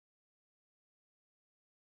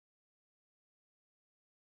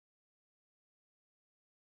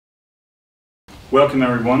Welcome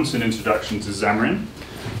everyone to an introduction to Xamarin.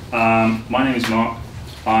 My name is Mark.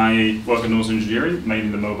 I work in Noser Engineering, mainly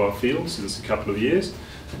in the mobile field since a couple of years,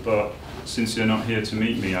 but since you're not here to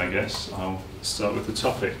meet me, I guess I'll start with the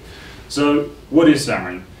topic. So, what is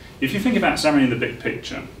Xamarin? If you think about Xamarin in the big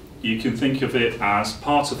picture, you can think of it as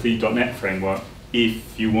part of the .NET framework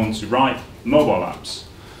if you want to write mobile apps.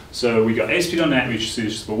 So we got ASP.NET, which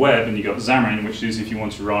is for web, and you got Xamarin, which is if you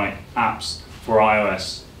want to write apps for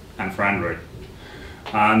iOS and for Android.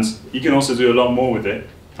 And you can also do a lot more with it,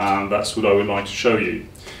 and that's what I would like to show you.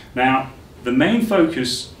 Now, the main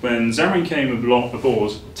focus when Xamarin came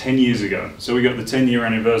aboard 10 years ago, so we got the 10-year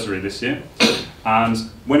anniversary this year, and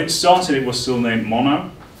when it started it was still named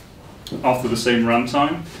Mono, after the same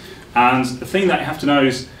runtime. And the thing that you have to know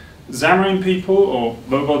is Xamarin people or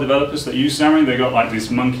mobile developers that use Xamarin, they got like this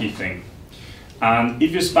monkey thing. And if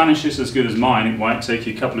your Spanish is as good as mine, it might take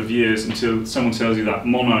you a couple of years until someone tells you that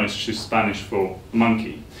mono is just Spanish for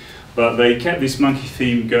monkey. But they kept this monkey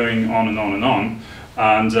theme going on and on and on.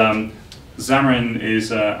 And Xamarin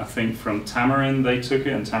is, I think, from Xamarin they took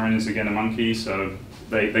it, and Xamarin is again a monkey, so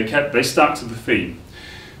they stuck to the theme.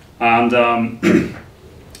 And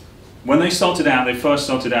when they first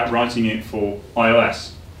started out writing it for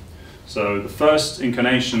iOS. So the first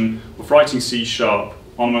incarnation of writing C#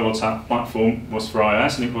 on a mobile platform was for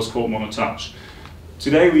iOS, and it was called Mono Touch.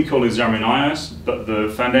 Today we call it Xamarin iOS, but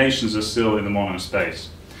the foundations are still in the Mono space.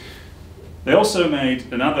 They also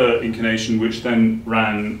made another incarnation which then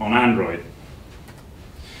ran on Android.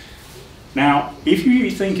 Now, if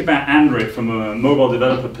you think about Android from a mobile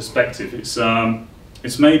developer perspective,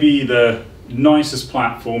 it's maybe the nicest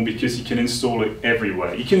platform because you can install it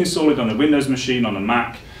everywhere. You can install it on a Windows machine, on a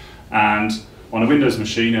Mac, and on a Windows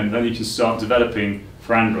machine, and then you can start developing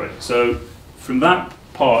for Android. So from that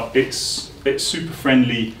part, it's super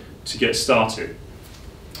friendly to get started.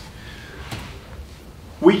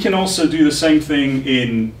 We can also do the same thing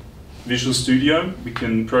in Visual Studio. We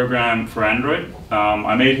can program for Android.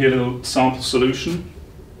 I made here a little sample solution,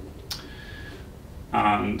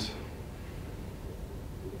 and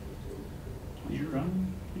are you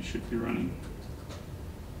running? You should be running.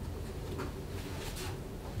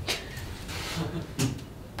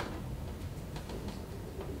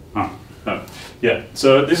 Yeah,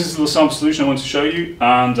 so this is a little sample solution I want to show you,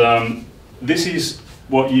 and this is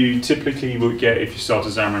what you typically would get if you start a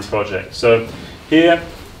Xamarin project. So here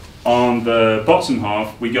on the bottom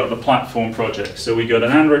half we got the platform project. So we got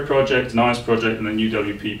an Android project, an iOS project, and a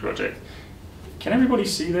UWP project. Can everybody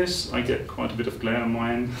see this? I get quite a bit of glare on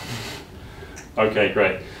my end. Okay,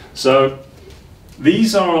 great. So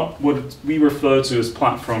these are what we refer to as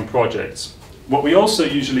platform projects. What we also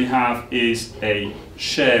usually have is a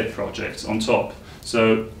shared project on top.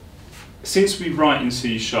 So since we write in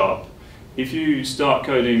C#, if you start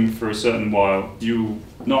coding for a certain while, you'll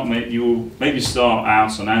maybe start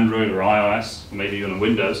out on Android or iOS, or maybe even on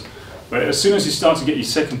Windows. But as soon as you start to get your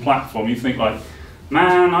second platform, you think like,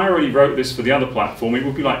 man, I already wrote this for the other platform. It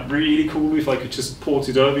would be like really cool if I could just port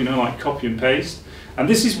it over, you know, like copy and paste. And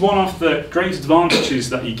this is one of the great advantages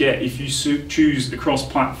that you get if you choose the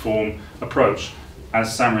cross-platform approach,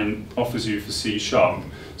 as Xamarin offers you for C#.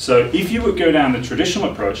 So if you would go down the traditional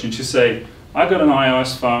approach and just say, I've got an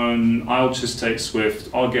iOS phone, I'll just take Swift,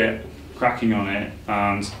 I'll get cracking on it,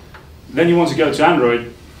 and then you want to go to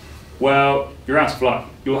Android, well, you're out of luck.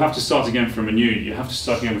 You'll have to start again from anew. You have to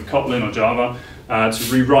start again with Kotlin or Java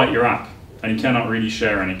to rewrite your app, and you cannot really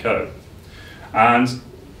share any code. And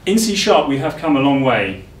in C# we have come a long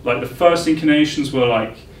way. Like the first incarnations were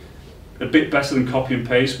like a bit better than copy and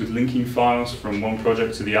paste with linking files from one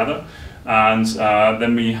project to the other. And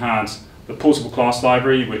then we had the portable class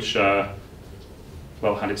library, which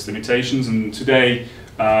well, had its limitations. And today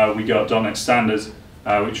we got .NET Standard,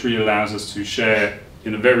 which really allows us to share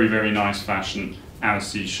in a very, very nice fashion our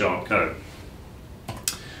C# code.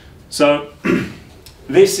 So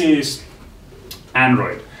this is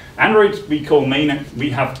Android. Android we call main.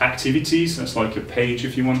 We have activities. That's like a page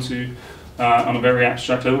if you want to. On a very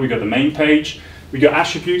abstract level, we got the main page. We got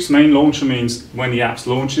attributes. Main launcher means when the app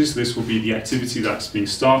launches, this will be the activity that's being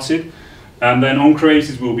started, and then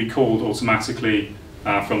onCreated will be called automatically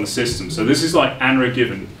from the system. So this is like Android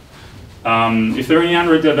given. If there are any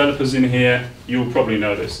Android developers in here, you'll probably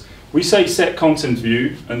know this. We say set content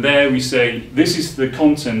view, and there we say this is the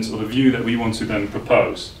content or the view that we want to then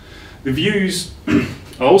propose. The views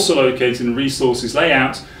are also located in resources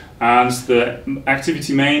layout, and the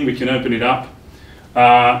activity main, we can open it up.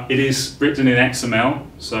 It is written in XML,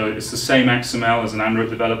 so it's the same XML as an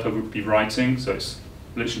Android developer would be writing, so it's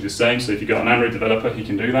literally the same. So if you've got an Android developer, he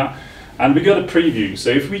can do that. And we got a preview.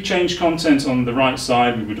 So if we change content on the right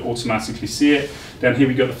side, we would automatically see it. Then here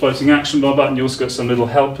we got the floating action bar button. You also got some little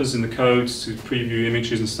helpers in the code to preview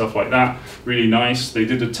images and stuff like that. Really nice. They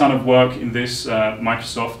did a ton of work in this,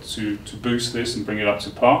 Microsoft, to boost this and bring it up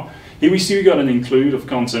to par. Here we see we got an include of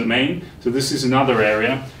content main. So this is another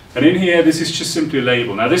area. And in here, this is just simply a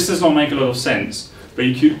label. Now this does not make a lot of sense, but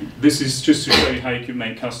this is just to show you how you can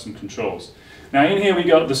make custom controls. Now in here we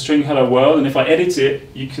got the string hello world, and if I edit it,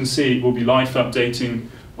 you can see it will be live updating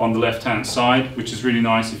on the left-hand side, which is really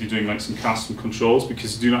nice if you're doing like some custom controls,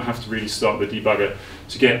 because you do not have to really start the debugger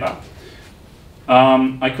to get that.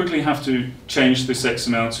 I quickly have to change this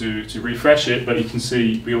XML to refresh it, but you can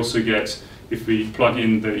see we also get, if we plug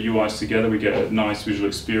in the UIs together, we get a nice visual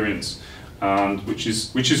experience, which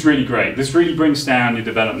is really great. This really brings down your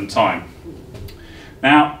development time.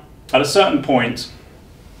 Now, at a certain point,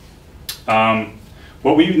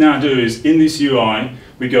 what we now do is, in this UI,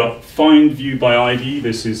 we got find view by ID.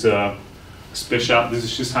 This is a special. This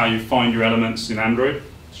is just how you find your elements in Android.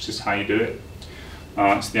 It's just how you do it.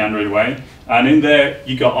 It's the Android way. And in there,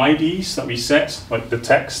 you got IDs that we set, like the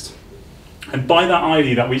text. And by that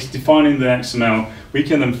ID that we define in the XML, we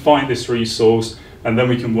can then find this resource, and then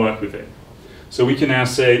we can work with it. So we can now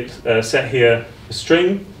say, set here a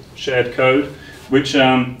string, shared code, which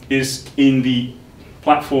is in the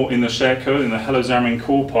platform, in the shared code, in the Hello Xamarin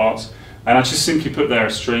core part, and I just simply put there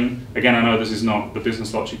a string. Again, I know this is not the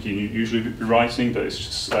business logic you usually be writing, but it's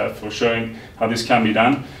just for showing how this can be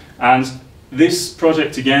done. And this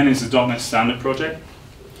project, again, is a .NET Standard project.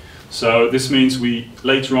 So this means we,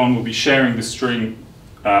 later on, will be sharing the string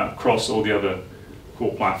across all the other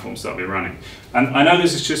core platforms that we're running. And I know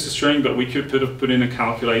this is just a string, but we could put in a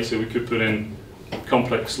calculator, we could put in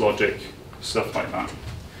complex logic, stuff like that.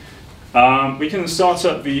 We can start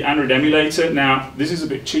up the Android emulator. Now, this is a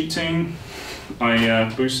bit cheating.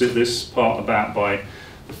 I boosted this part about by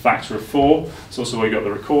a factor of 4. It's also where we got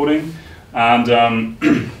the recording. And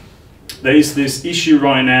there is this issue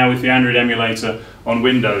right now with the Android emulator on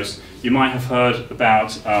Windows. You might have heard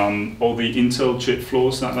about all the Intel chip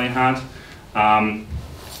flaws that they had.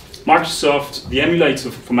 Microsoft, the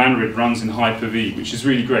emulator from Android runs in Hyper-V, which is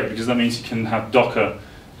really great because that means you can have Docker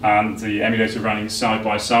and the emulator running side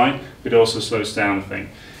by side, but it also slows down the thing.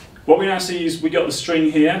 What we now see is we got the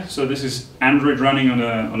string here, so this is Android running on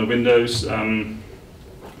a Windows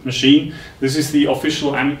machine. This is the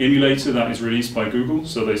official emulator that is released by Google,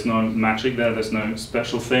 so there's no magic there, there's no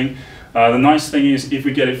special thing. The nice thing is, if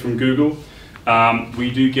we get it from Google, we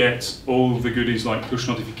do get all the goodies like push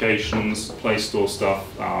notifications, Play Store stuff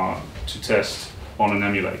to test on an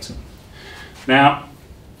emulator. Now,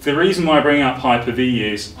 the reason why I bring up Hyper-V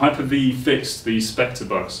is Hyper-V fixed these Spectre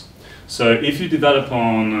bugs. So if you develop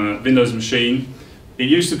on a Windows machine, it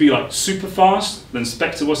used to be like super fast, then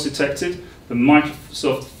Spectre was detected, then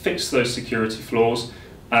Microsoft fixed those security flaws,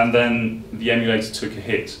 and then the emulator took a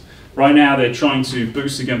hit. Right now they're trying to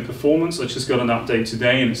boost again performance. I just got an update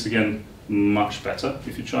today and it's again much better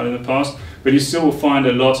if you tried in the past, but you still will find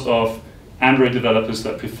a lot of Android developers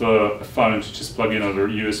that prefer a phone to just plug in over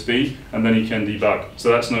USB, and then you can debug. So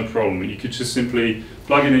that's no problem. You could just simply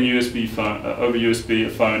plug in a USB phone, over USB a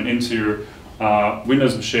phone into your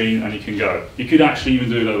Windows machine, and you can go. You could actually even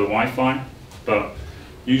do it over Wi-Fi, but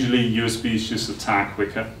usually USB is just a tad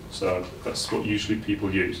quicker. So that's what usually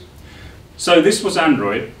people use. So this was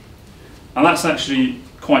Android, and that's actually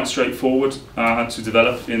quite straightforward to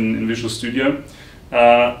develop in Visual Studio.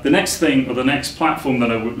 The next thing, or the next platform that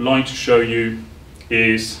I would like to show you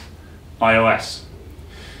is iOS.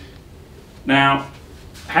 Now,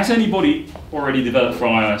 has anybody already developed for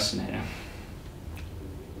iOS in here?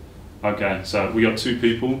 Okay, so we got 2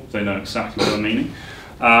 people, they know exactly what I'm meaning.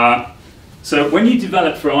 So when you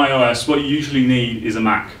develop for iOS, what you usually need is a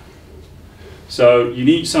Mac. So you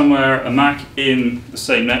need somewhere a Mac in the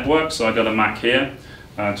same network, so I got a Mac here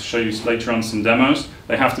to show you later on some demos.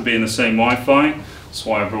 They have to be in the same Wi-Fi. That's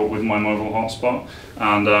why I brought with my mobile hotspot,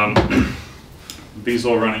 and these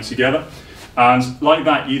all running together. And like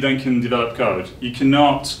that, you then can develop code. You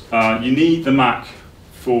cannot, you need the Mac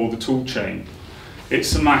for the tool chain.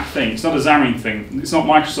 It's a Mac thing, it's not a Xamarin thing. It's not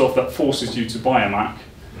Microsoft that forces you to buy a Mac.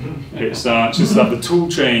 It's just that the tool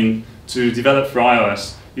chain to develop for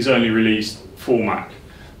iOS is only released for Mac.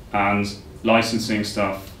 And licensing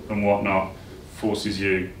stuff and whatnot forces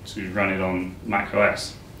you to run it on Mac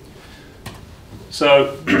OS.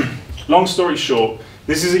 So, long story short,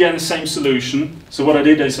 this is again the same solution. So what I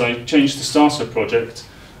did is I changed the starter project.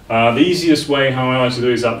 The easiest way how I like to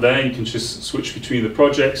do is up there. You can just switch between the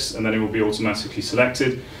projects and then it will be automatically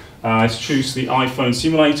selected. To choose the iPhone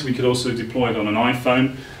simulator, we could also deploy it on an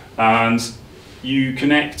iPhone. And you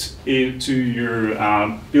connect it to your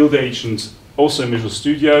build agent, also in Visual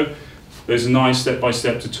Studio. There's a nice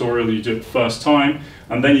step-by-step tutorial you do it the first time,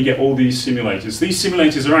 and then you get all these simulators. These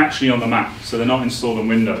simulators are actually on the Mac, so they're not installed on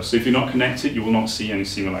Windows. So if you're not connected, you will not see any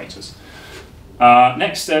simulators.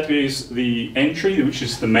 Next step is the entry, which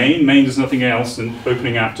is the main. Main does nothing else than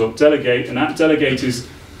opening app.delegate, and app.delegate is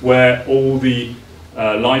where all the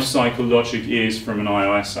lifecycle logic is from an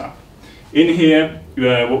iOS app. In here,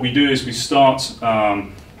 what we do is we start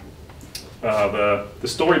the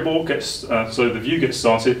storyboard so the view gets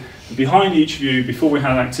started. And behind each view, before we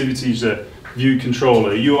have activities, a view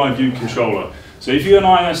controller, a UI view controller. So if you're an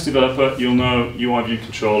iOS developer, you'll know UI view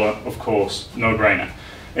controller, of course, no brainer.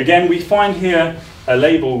 Again, we find here a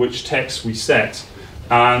label which text we set,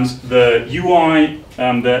 and the UI,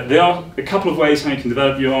 there are a couple of ways how you can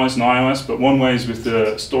develop UIs in iOS, but one way is with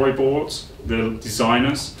the storyboards, the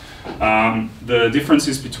designers. The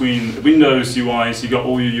differences between Windows UIs, you've got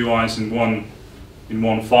all your UIs in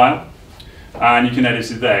one file, and you can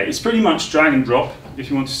edit it there. It's pretty much drag and drop, if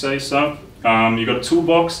you want to say so. You've got a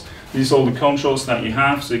toolbox. These are all the controls that you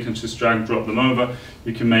have, so you can just drag and drop them over.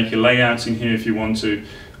 You can make a layout in here if you want to,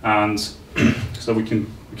 and so we can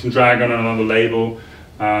drag on another label,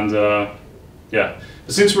 and yeah.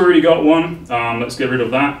 But since we already got one, let's get rid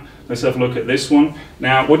of that. Let's have a look at this one.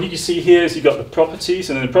 Now, what you see here is you've got the properties,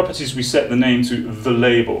 and in the properties we set the name to the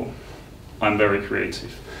label. I'm very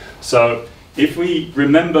creative. So if we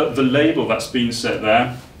remember the label that's been set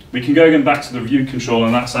there, we can go again back to the view controller,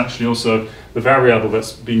 and that's actually also the variable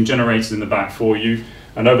that's being generated in the back for you.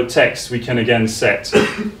 And over text, we can again set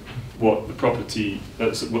what the property,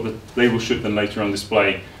 what the label should then later on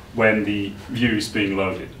display when the view is being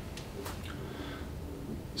loaded.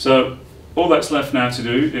 So all that's left now to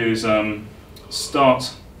do is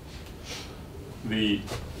start the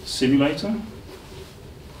simulator.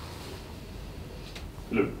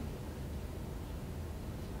 Hello.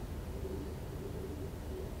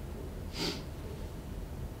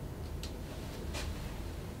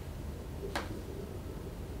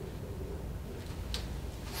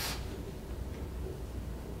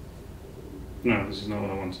 No, this is not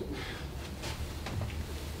what I wanted.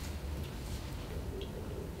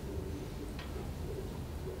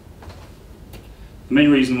 The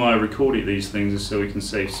main reason why I recorded these things is so we can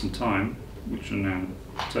save some time, which I'm now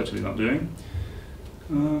totally not doing.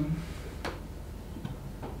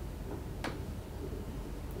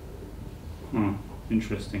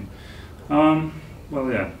 Interesting. Well,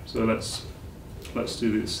 yeah. So let's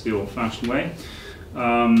do this the old-fashioned way.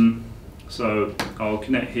 So I'll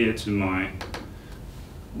connect here to my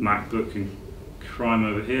MacBook and Chrome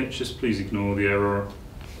over here. Just please ignore the error.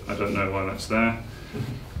 I don't know why that's there.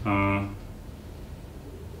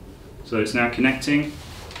 So it's now connecting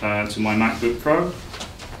to my MacBook Pro.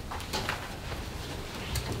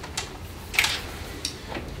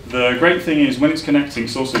 The great thing is when it's connecting,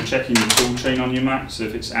 it's also checking the tool chain on your Mac. So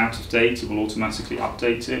if it's out of date, it will automatically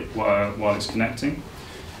update it while it's connecting.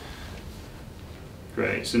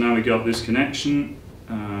 Great, so now we got this connection.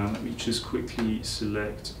 Let me just quickly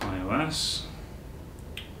select iOS.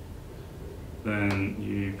 Then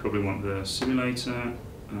you probably want the simulator,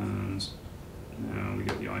 and now we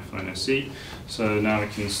got the iPhone SE. So now we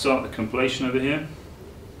can start the compilation over here.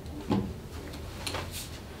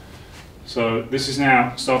 So this is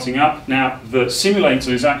now starting up. Now the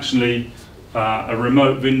simulator is actually a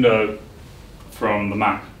remote window from the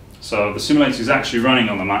Mac. So the simulator is actually running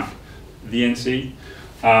on the Mac, the NC.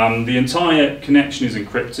 The entire connection is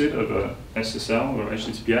encrypted over SSL or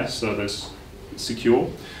HTTPS, so it's secure.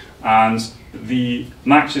 And the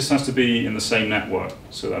Mac just has to be in the same network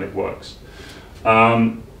so that it works.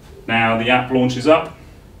 Now the app launches up,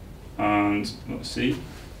 and let's see.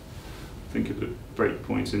 Think of the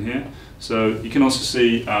breakpoint in here. So you can also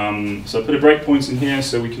see, so I put a breakpoint in here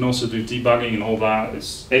so we can also do debugging and all that.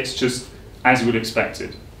 It's just as you would expect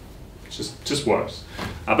it. It just works.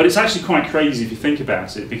 But it's actually quite crazy if you think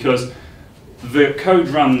about it, because the code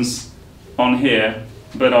runs on here,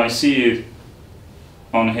 but I see it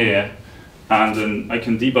on here, and then I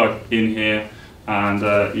can debug in here,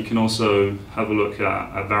 and you can also have a look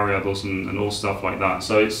at variables and all stuff like that.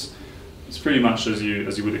 So it's pretty much as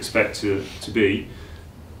you would expect to be.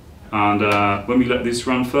 And when we let this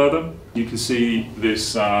run further, you can see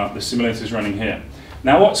this the simulator is running here.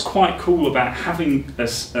 Now, what's quite cool about having an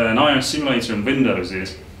iOS simulator in Windows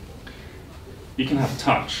is you can have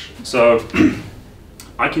touch. So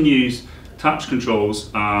I can use touch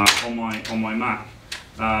controls on my Mac,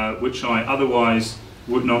 which I otherwise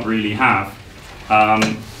would not really have,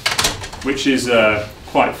 which is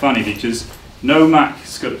quite funny because no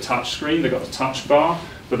Mac's got a touch screen. They've got a touch bar,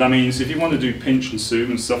 but that means if you want to do pinch and zoom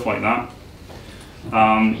and stuff like that,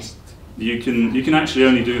 you can actually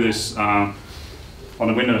only do this on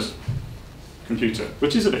a Windows computer,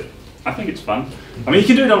 which is a bit, I think it's fun. I mean, you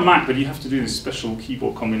can do it on Mac, but you have to do this special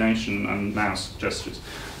keyboard combination and mouse gestures.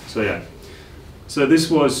 So yeah. So this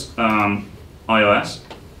was iOS,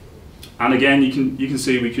 and again, you can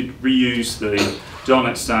see we could reuse the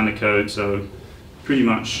 .NET Standard code. So pretty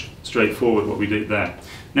much straightforward what we did there.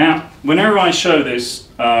 Now, whenever I show this,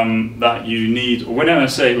 that you need, or whenever I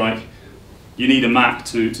say like you need a Mac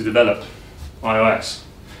to develop iOS,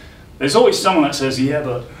 there's always someone that says, yeah,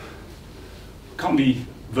 but can't be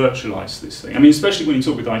virtualize this thing. I mean, especially when you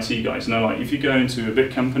talk with IT guys, you know, like if you go into a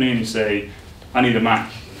big company and you say, I need a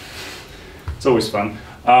Mac, it's always fun.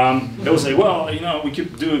 They'll say, well, you know, we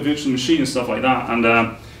could do a virtual machine and stuff like that.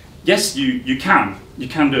 And yes, you can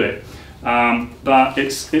do it. But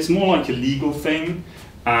it's more like a legal thing.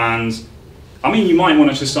 And I mean, you might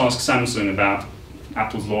want to just ask Samsung about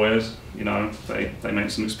Apple's lawyers. You know, they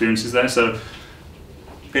make some experiences there. So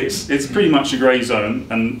it's pretty much a grey zone.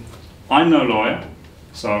 And I'm no lawyer.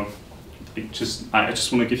 So I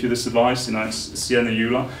just want to give you this advice, you know, it's Sienna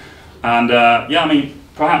Euler. And yeah, I mean,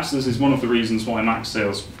 perhaps this is one of the reasons why Mac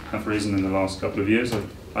sales have risen in the last couple of years,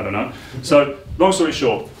 I don't know. So, long story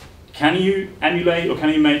short, can you emulate or can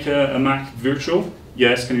you make a Mac virtual?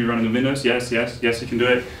 Yes. Can you run it on Windows? Yes, you can do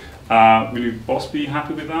it. Will your boss be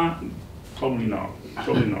happy with that? Probably not,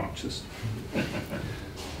 just,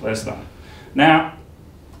 there's that. Now,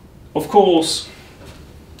 of course,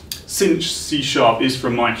 since C# is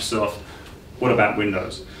from Microsoft, what about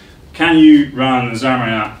Windows? Can you run a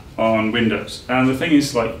Xamarin app on Windows? And the thing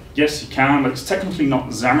is, like, yes, you can, but it's technically not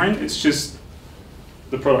Xamarin, it's just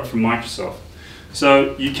the product from Microsoft.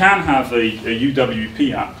 So you can have a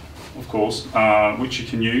UWP app, of course, which you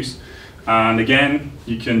can use. And again,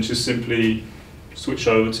 you can just simply switch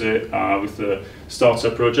over to it with the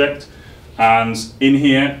startup project. And in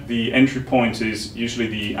here, the entry point is usually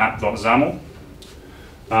the app.xaml.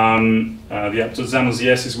 The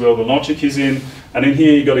app.xaml.zs is where all the logic is in, and in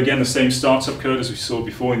here you've got again the same startup code as we saw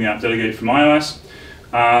before in the app delegate from iOS.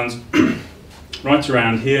 And right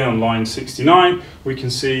around here on line 69, we can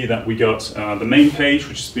see that we got the main page,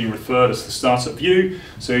 which has been referred as the startup view.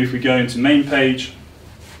 So if we go into main page,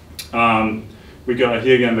 we got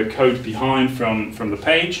here again the code behind from the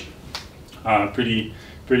page, pretty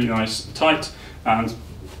nice and tight. And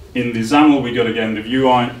in the XAML, we got again the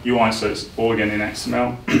UI, so it's all again in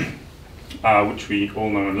XML, which we all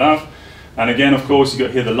know and love. And again, of course, you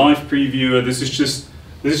got here the live previewer. This is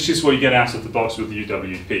just what you get out of the box with the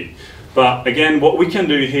UWP. But again, what we can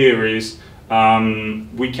do here is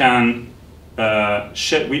we can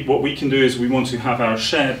what we can do is we want to have our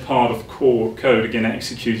shared part of core code again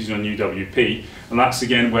executed on UWP, and that's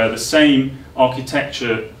again where the same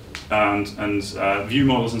architecture and view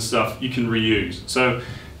models and stuff you can reuse. So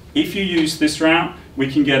if you use this route,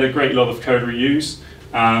 we can get a great lot of code reuse,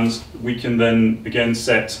 and we can then again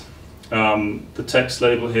set the text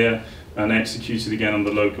label here and execute it again on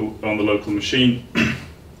the local machine,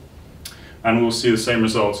 and we'll see the same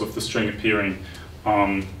results of the string appearing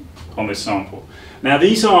on this sample. Now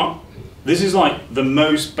this is like the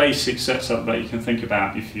most basic setup that you can think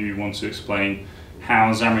about if you want to explain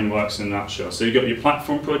how Xamarin works in a nutshell. So you've got your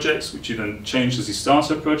platform projects, which you then change as your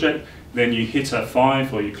startup project. Then you hit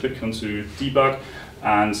F5 or you click onto debug,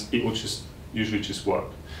 and it will usually just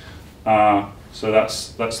work. So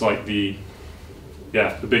that's like the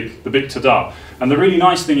big ta-da. And the really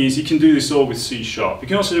nice thing is you can do this all with C#. You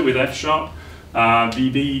can also do it with F#.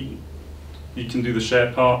 VB, you can do the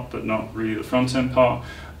shared part, but not really the front end part.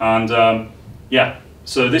 And yeah,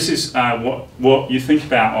 so this is what you think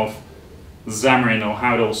about of Xamarin or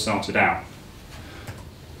how it all started out.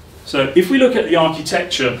 So if we look at the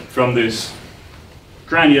architecture from this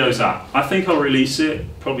grandiose app, I think I'll release it,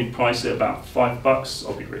 probably price it about $5,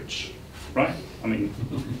 I'll be rich, right? I mean,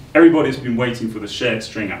 everybody's been waiting for the shared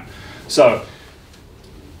string app. So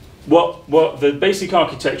what the basic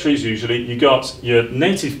architecture is usually, you got your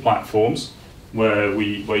native platforms where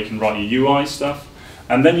you can write your UI stuff,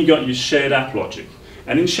 and then you got your shared app logic.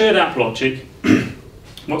 And in shared app logic,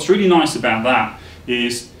 what's really nice about that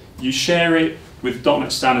is you share it with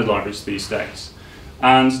 .NET Standard libraries these days.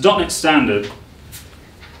 And .NET Standard,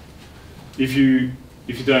 if you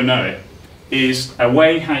don't know it, is a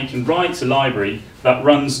way how you can write a library that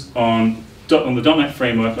runs on the .NET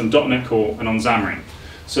framework, on .NET Core, and on Xamarin.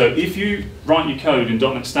 So if you write your code in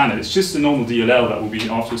 .NET Standard, it's just a normal DLL that will be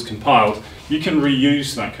afterwards compiled. You can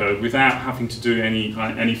reuse that code without having to do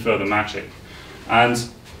any further magic. And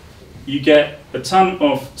you get a ton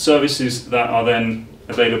of services that are then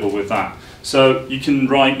available with that. So you can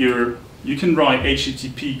write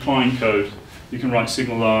HTTP client code, you can write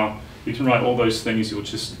SignalR, you can write all those things.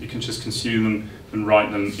 You can just consume them and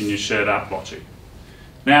write them in your shared app logic.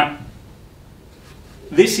 Now,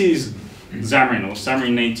 this is Xamarin or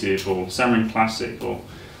Xamarin Native or Xamarin Classic, or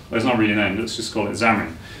well, it's not really named. Let's just call it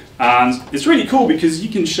Xamarin. And it's really cool because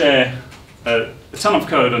you can share a ton of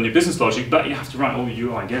code on your business logic, but you have to write all the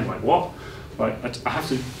UI again. Like what? Like I have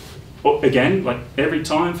to again, like every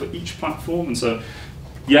time for each platform, and so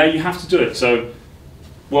yeah, you have to do it. So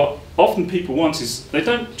what often people want is they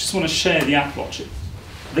don't just want to share the app logic.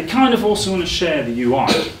 They kind of also want to share the UI.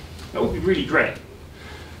 That would be really great.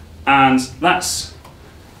 And that's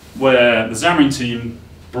where the Xamarin team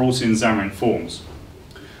brought in Xamarin Forms.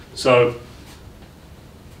 So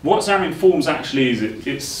what Xamarin Forms actually is,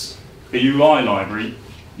 it's a UI library,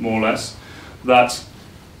 more or less, that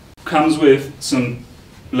comes with some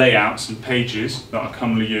layouts and pages that are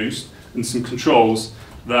commonly used and some controls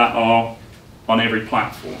that are on every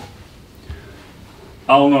platform.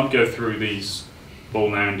 I'll not go through these all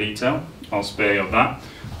now in detail, I'll spare you of that,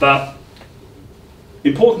 but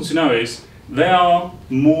important to know is there are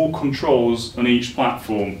more controls on each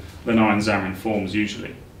platform than are in Xamarin Forms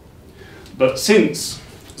usually. But since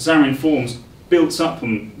Xamarin Forms builds up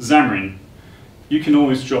on Xamarin, you can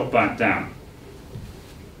always drop back down.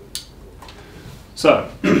 So,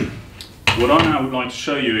 what I now would like to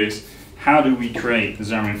show you is how do we create the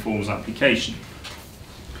Xamarin Forms application.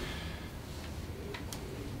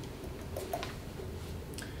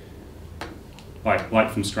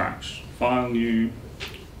 Like from scratch. File, new,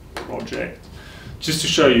 project. Just to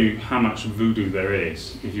show you how much voodoo there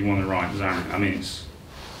is if you want to write Xamarin. I mean,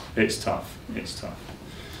 it's tough. It's tough.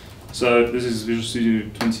 So this is Visual Studio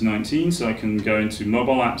 2019, so I can go into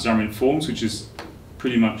mobile app Xamarin Forms, which is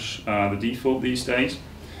pretty much the default these days.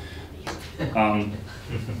 I'll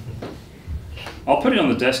put it on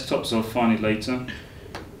the desktop, so I'll find it later.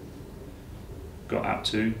 Got app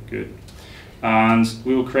 2, good. And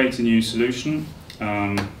we will create a new solution.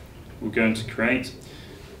 We'll go into create,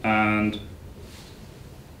 and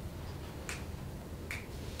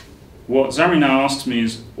what Xamarin now asks me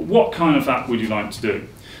is, what kind of app would you like to do?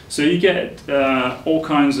 So you get all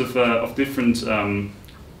kinds of different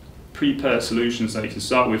prepared solutions that you can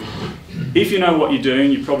start with. If you know what you're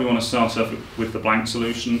doing, you probably want to start off with the blank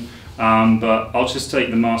solution, but I'll just take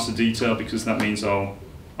the master detail because that means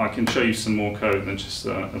I can show you some more code than just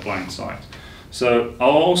a blank site. So I'll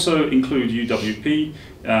also include UWP,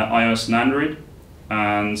 iOS and Android,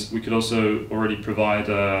 and we could also already provide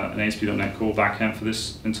an ASP.NET Core backend for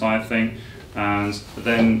this entire thing, and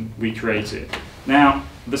then we create it. Now,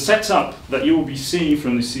 the setup that you will be seeing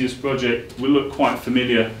from the CS project will look quite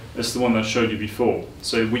familiar as the one that I showed you before.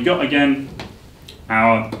 So we got, again,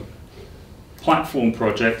 our platform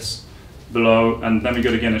projects below, and then we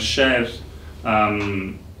got, again, a shared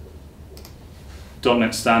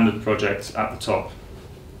 .NET Standard project at the top.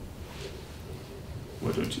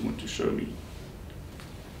 What don't you want to show me?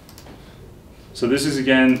 So this is,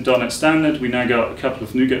 again, .NET Standard. We now got a couple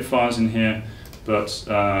of NuGet files in here, but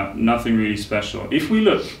nothing really special. If we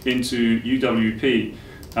look into UWP,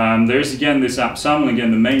 there is, again, this app SAML,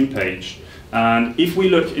 again, the main page. And if we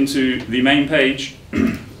look into the main page,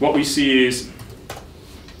 what we see is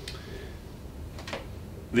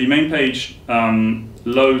the main page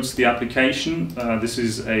loads the application. This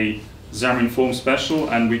is a Xamarin Form special,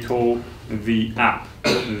 and we call the app.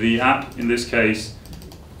 The app, in this case,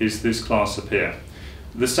 is this class up here.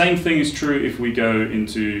 The same thing is true if we go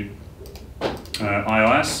into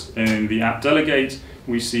iOS. In the app delegate,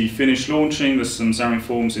 we see finish launching, there's some Xamarin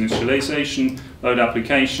Forms initialization, load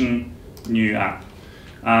application, new app.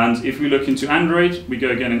 And if we look into Android, we go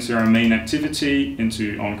again into our main activity,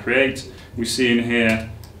 into onCreate. We see in here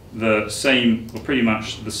the same, or pretty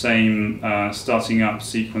much the same starting up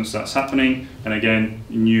sequence that's happening, and again,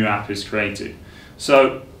 new app is created.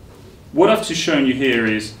 So what I've just shown you here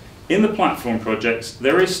is, in the platform projects,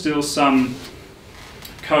 there is still some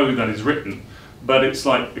code that is written, but it's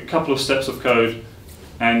like a couple of steps of code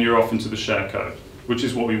and you're off into the share code, which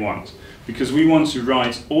is what we want. Because we want to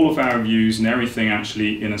write all of our views and everything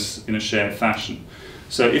actually in a shared fashion.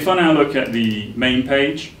 So if I now look at the main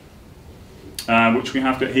page, which we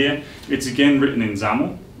have got here, it's again written in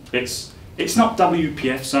XAML. It's not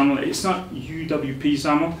WPF XAML, it's not UWP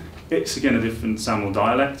XAML, it's again a different XAML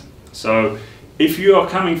dialect. So if you are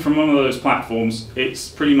coming from one of those platforms, it's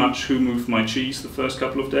pretty much who moved my cheese the first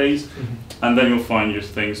couple of days, and then you'll find your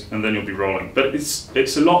things, and then you'll be rolling. But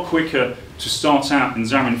it's a lot quicker to start out in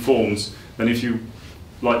Xamarin Forms than if you,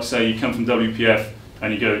 like say, you come from WPF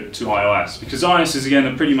and you go to iOS. Because iOS is again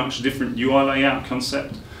a pretty much different UI layout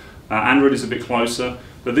concept. Android is a bit closer,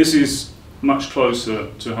 but this is much closer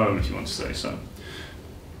to home, if you want to say so.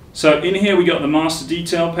 So in here we got the master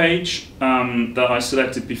detail page that I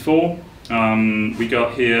selected before. We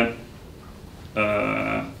got here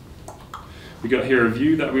a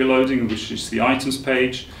view that we're loading, which is the items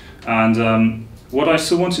page. And what I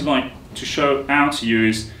still wanted to show out to you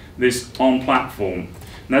is this on-platform.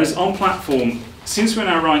 Now this on-platform, since we're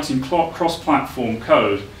now writing cross-platform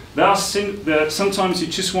code, sometimes you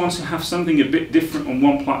just want to have something a bit different on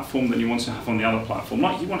one platform than you want to have on the other platform.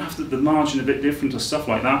 Like you want to have the margin a bit different or stuff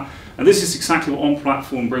like that. And this is exactly what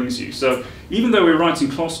on-platform brings you. So even though we're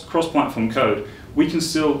writing cross-platform code, we can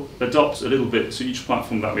still adopt a little bit to each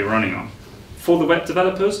platform that we're running on. For the web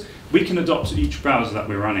developers, we can adopt to each browser that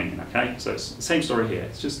we're running in, okay? So it's the same story here.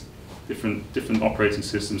 It's just different operating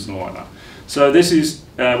systems and all like that. So this is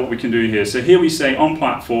what we can do here. So here we say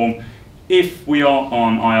on-platform. If we are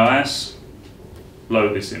on iOS,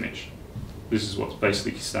 load this image. This is what's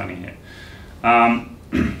basically standing here.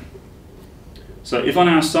 So if I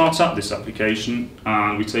now start up this application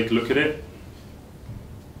and we take a look at it,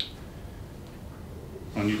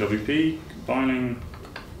 on UWP, compiling.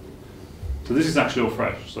 So this is actually all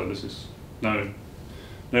fresh, so this is no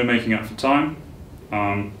making up for time.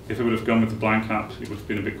 If it would have gone with the blank app, it would have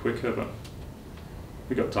been a bit quicker, but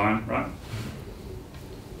we got time, right?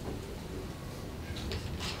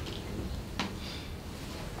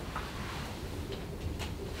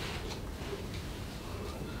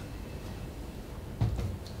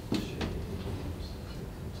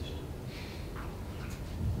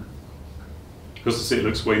 Because it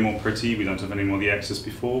looks way more pretty, we don't have any more of the X's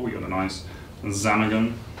before. We got a nice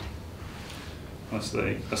Xamarin. That's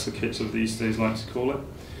the kit of these days like to call it.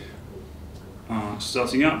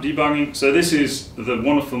 Starting up, debugging. So this is the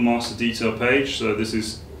wonderful master detail page. So this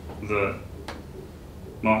is the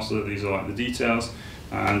master, these are like the details.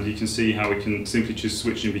 And you can see how we can simply just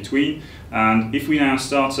switch in between. And if we now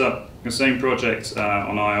start up the same project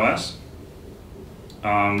on iOS,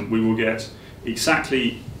 we will get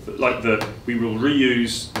exactly like we will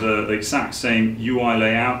reuse the exact same UI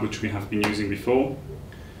layout which we have been using before,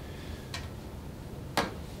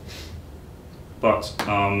 but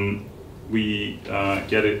we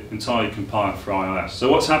get it entirely compiled for iOS. So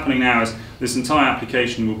what's happening now is this entire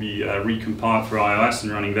application will be recompiled for iOS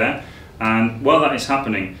and running there. And while that is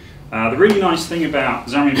happening, the really nice thing about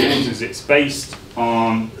Xamarin Forms is it's based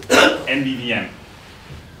on MVVM.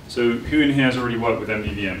 So who in here has already worked with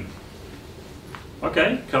MVVM?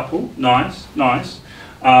 Okay, couple, nice.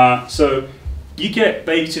 So you get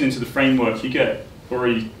baked into the framework, you get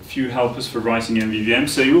already a few helpers for writing MVVM,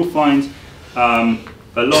 so you will find a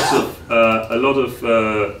lot of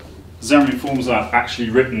Xamarin Forms are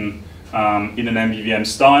actually written in an MVVM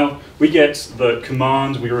style. We get the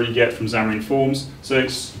command we already get from Xamarin Forms, so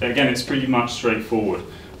it's pretty much straightforward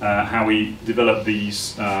how we develop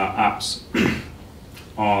these apps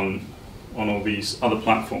on all these other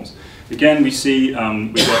platforms. Again, we see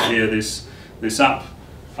we've got here this app,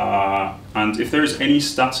 and if there is any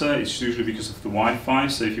stutter, it's usually because of the Wi-Fi.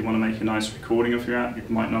 So if you want to make a nice recording of your app, you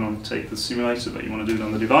might not want to take the simulator, but you want to do it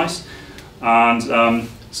on the device. And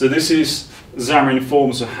so this is Xamarin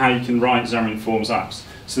Forms, or how you can write Xamarin Forms apps.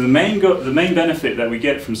 So the main benefit that we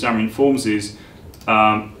get from Xamarin Forms is,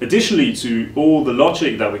 additionally to all the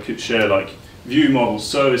logic that we could share, like view models,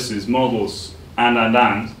 services, models, and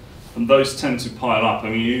those tend to pile up. I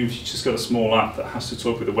mean, you've just got a small app that has to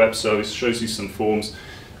talk with a web service, shows you some forms.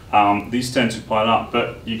 These tend to pile up,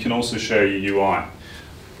 but you can also share your UI.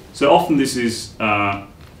 So often this is a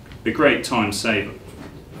great time saver.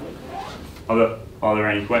 Are there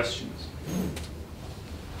any questions?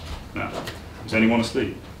 No. Does anyone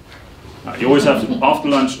asleep? No. You always have to, after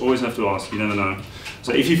lunch, always have to ask, you never know.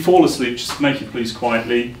 So if you fall asleep, just make it please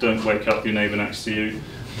quietly. Don't wake up your neighbour next to you.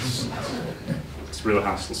 It's a real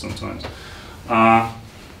hassle sometimes.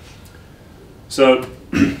 So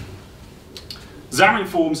Xamarin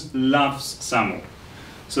Forms loves XAML.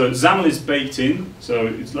 So XAML is baked in, so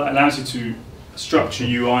it allows you to structure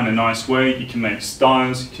UI in a nice way. You can make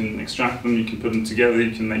styles, you can extract them, you can put them together,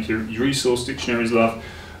 you can make your resource dictionaries love.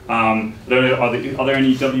 Are there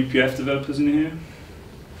any WPF developers in here?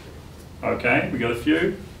 Okay, we got a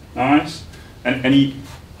few. Nice. And any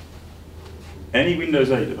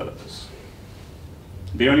Windows 8 developers?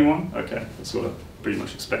 The only one? Okay, that's what I pretty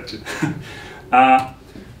much expected.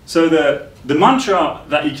 So the mantra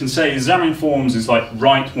that you can say is Xamarin Forms is like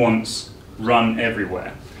write once, run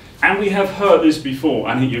everywhere. And we have heard this before,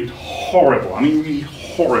 and it's horrible. I mean, really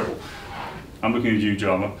horrible. I'm looking at you,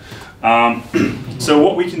 Java. So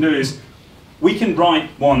what we can do is we can write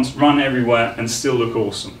once, run everywhere, and still look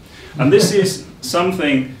awesome. And this is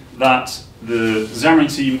something that the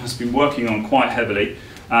Xamarin team has been working on quite heavily,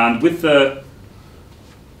 and with they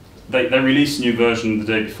released a new version the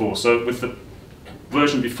day before. So with the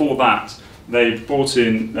version before that, they brought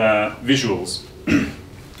in visuals.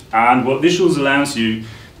 And what visuals allows you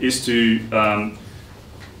is to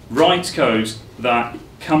write code that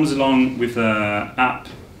comes along with an app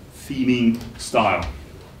theming style.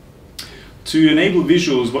 To enable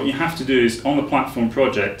visuals, what you have to do is, on the platform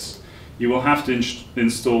projects, you will have to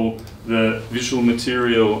install the Visual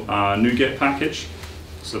Material NuGet package.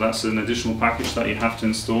 So that's an additional package that you have to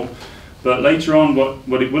install. But later on,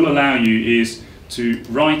 what it will allow you is to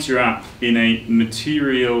write your app in a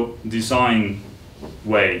material design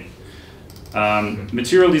way.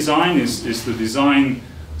 Material design is the design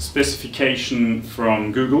specification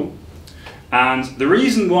from Google. And the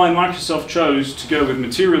reason why Microsoft chose to go with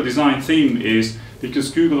material design theme is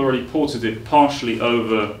because Google already ported it partially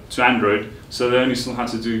over to Android, so they only still had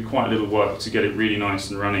to do quite a little work to get it really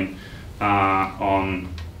nice and running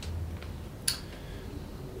on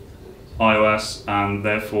iOS and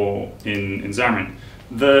therefore in Xamarin.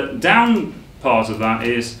 The down part of that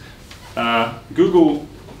is Google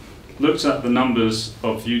looked at the numbers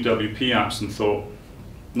of UWP apps and thought,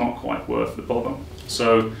 not quite worth the bother.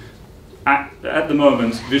 So at the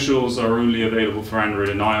moment, visuals are only available for Android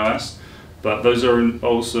and iOS, but those are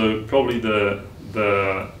also probably the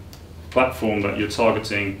platform that you're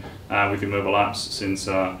targeting with your mobile apps, since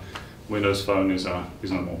Windows Phone is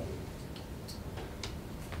no more.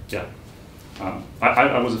 Yeah,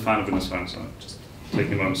 I was a fan of Windows Phone, so just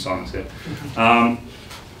taking a moment of silence here.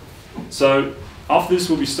 So after this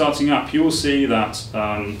will be starting up, you will see that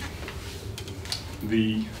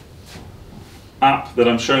the app that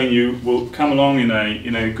I'm showing you will come along in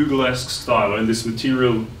a Google-esque style, or in this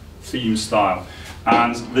material theme style.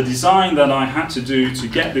 And the design that I had to do to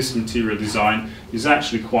get this material design is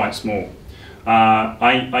actually quite small.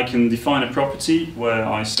 I can define a property where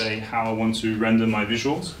I say how I want to render my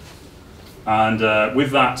visuals, and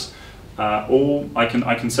with that,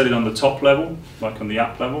 I can set it on the top level, like on the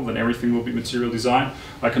app level, then everything will be material design.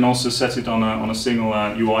 I can also set it on a single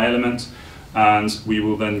UI element, and we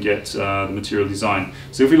will then get the material design.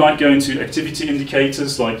 So if we like go into activity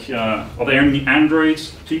indicators, like are there any Android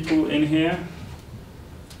people in here?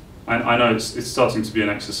 I know it's starting to be an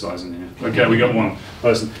exercise in here. Okay, we got one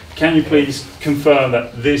person. Can you please confirm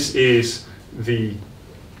that this is the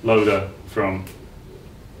loader from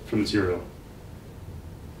Material?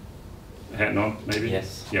 Head nod, maybe?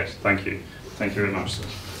 Yes. Yes, thank you. Thank you very much, sir.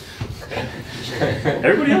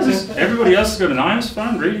 Everybody else has got an iOS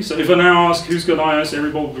phone, really? So if I now ask who's got iOS,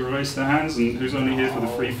 everybody will raise their hands, and who's only here for the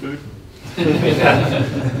free food?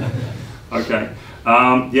 Okay.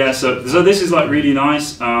 Yeah, so this is like really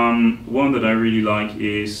nice. One that I really like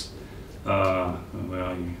is, where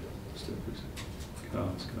are you?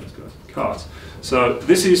 Cards. So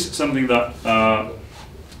this is something that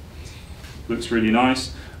looks really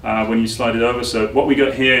nice when you slide it over. So what we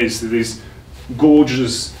got here is this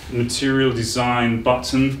gorgeous material design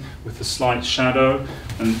button with a slight shadow,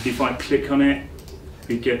 and if I click on it,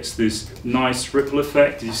 it gets this nice ripple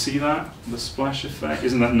effect. Do you see that? The splash effect.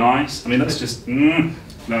 Isn't that nice? I mean, that's just no.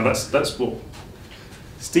 That's what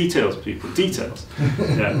it's details, people. Details.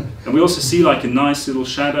 Yeah. And we also see like a nice little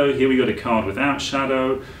shadow. Here we got a card without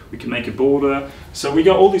shadow. We can make a border. So we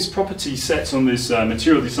got all these properties set on this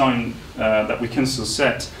material design that we can still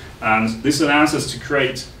set, and this allows us to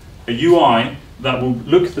create a UI that will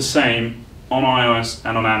look the same on iOS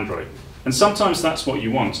and on Android. And sometimes that's what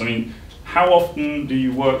you want. I mean, how often do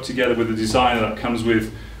you work together with a designer that comes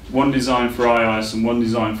with one design for iOS and one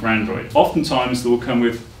design for Android? Oftentimes they will come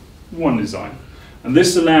with one design. And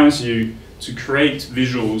this allows you to create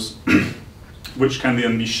visuals which can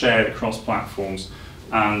then be shared across platforms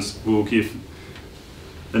and will give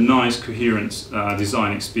a nice coherent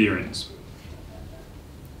design experience.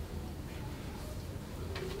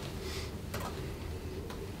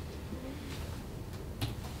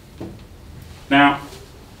 Now,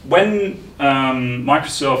 when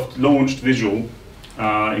Microsoft launched Visual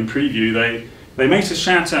in preview, they made a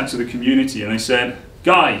shout out to the community, and they said,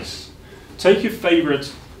 guys, take your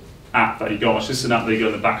favorite app that you got, it's just an app that you got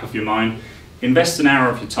in the back of your mind, invest an hour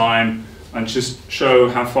of your time and just show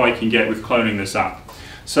how far you can get with cloning this app.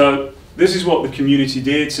 So this is what the community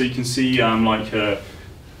did. So you can see like a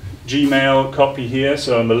Gmail copy here.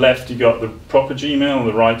 So on the left you got the proper Gmail, on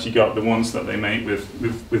the right you got the ones that they made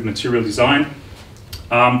with material design.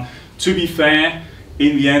 To be fair,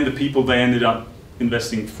 in the end the people, they ended up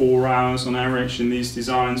investing 4 hours on average in these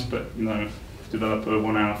designs, but you know, developer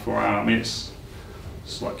 1 hour, 4 hour, I mean it's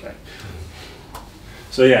okay.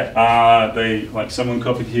 So yeah, someone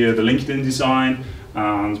copied here the LinkedIn design,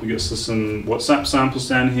 and we got some WhatsApp samples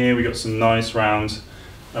down here. We got some nice round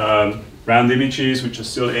images which are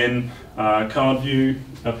still in card view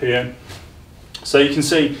up here. So you can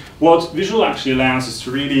see what Visual actually allows us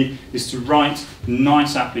to is to write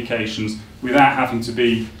nice applications without having to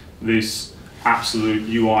be this absolute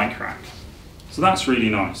UI crack. So that's really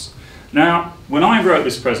nice. Now, when I wrote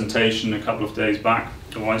this presentation a couple of days back,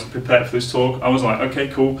 or I was prepared for this talk, I was like, okay,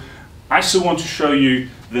 cool. I still want to show you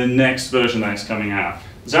the next version that's coming out.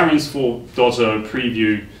 Xamarin's 4.0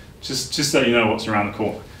 preview, just so you know what's around the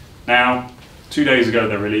corner. Now, 2 days ago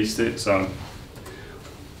they released it, so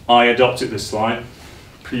I adopted this slide.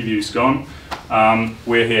 Preview's gone.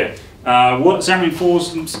 We're here. What Xamarin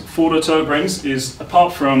 4.0 brings is,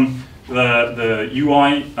 apart from the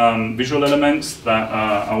UI visual elements that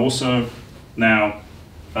are also now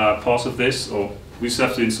part of this, or we just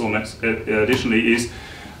have to install next, additionally, is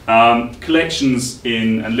collections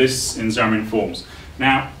and lists in Xamarin Forms.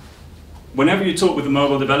 Now, whenever you talk with a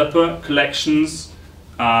mobile developer, collections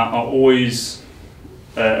are always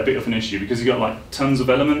a bit of an issue, because you've got like tons of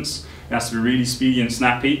elements. It has to be really speedy and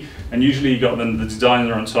snappy, and usually you've got then the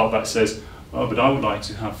designer on top that says, oh, but I would like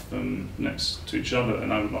to have them next to each other,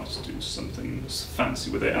 and I would like to do something that's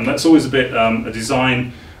fancy with it. And that's always a bit a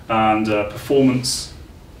design and performance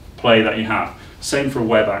play that you have. Same for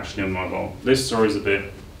web, actually, on mobile. Lists are always a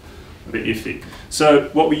bit iffy. So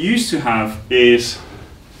what we used to have is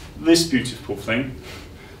this beautiful thing.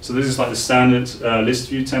 So this is like the standard list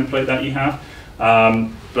view template that you have.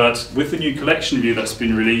 But with the new collection view that's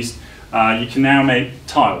been released, you can now make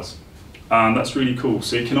tiles. That's really cool.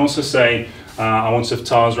 So you can also say, I want to have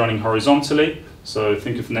tiles running horizontally. So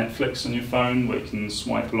think of Netflix on your phone, where you can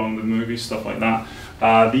swipe along the movies, stuff like that.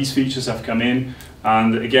 These features have come in,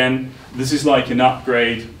 and again, this is like an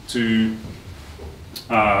upgrade to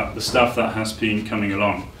the stuff that has been coming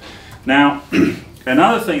along. Now,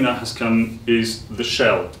 another thing that has come is the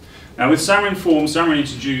shell. Now with Xamarin Forms, Xamarin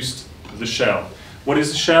introduced the shell. What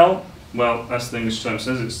is the shell? Well, as the English term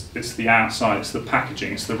says, it's the outside, it's the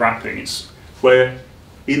packaging, it's the wrapping, it's where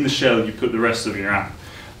in the shell you put the rest of your app.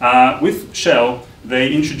 With shell,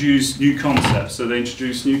 they introduce new concepts. So they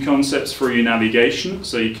introduce new concepts for your navigation,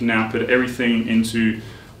 so you can now put everything into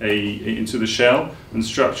the shell and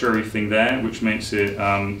structure everything there, which makes it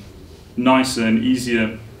nicer and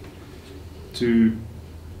easier to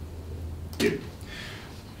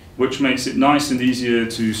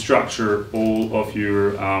structure all of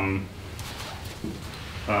your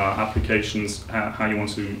applications, how you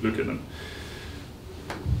want to look at them.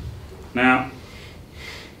 Now,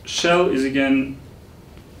 shell is again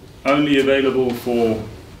only available for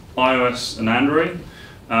iOS and Android.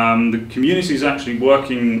 The community is actually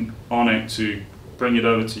working on it to bring it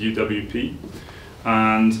over to UWP,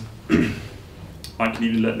 and I can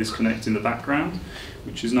even let this connect in the background,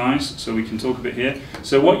 which is nice, so we can talk a bit here.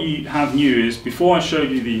 So what you have new is, before I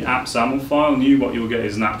showed you the app XAML file, what you'll get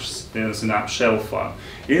is an app shell file.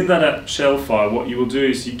 In that app shell file, what you will do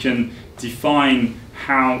is you can define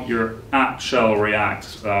how your app shall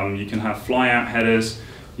react. You can have flyout headers,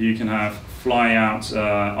 you can have flyout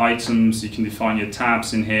items, you can define your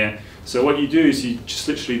tabs in here. So what you do is you just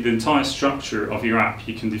literally, the entire structure of your app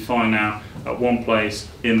you can define now at one place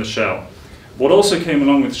in the shell. What also came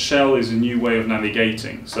along with shell is a new way of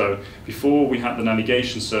navigating. So before we had the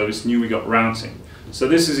navigation service, we got routing. So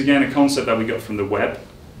this is again a concept that we got from the web.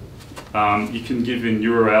 You can give in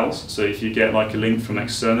URLs, so if you get like a link from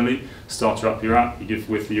externally, start up your app, you give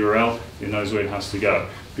with the URL, it knows where it has to go.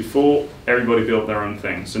 Before, everybody built their own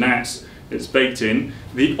thing. So now it's baked in.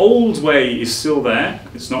 The old way is still there,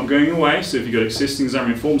 it's not going away, so if you've got existing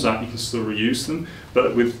Xamarin Forms app, you can still reuse them.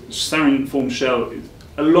 But with Xamarin Forms shell,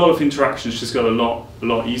 a lot of interactions just got a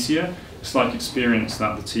lot easier. It's like experience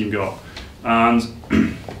that the team got. And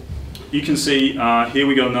you can see here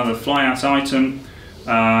we got another flyout item.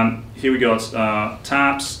 Here we got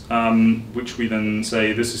tabs, which we then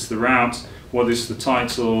say this is the route, what is the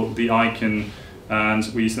title, the icon, and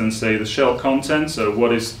we then say the shell content. So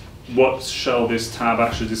what shall this tab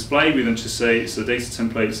actually display? We then just say it's the data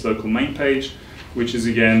template's local main page, which is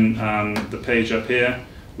again the page up here,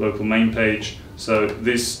 local main page. So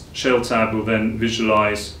this shell tab will then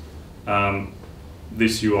visualize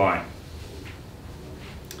this UI.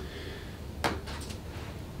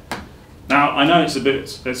 Now I know it's a bit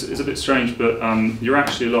strange, but you're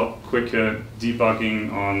actually a lot quicker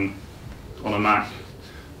debugging on a Mac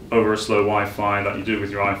over a slow Wi-Fi that you do with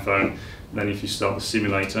your iPhone than if you start the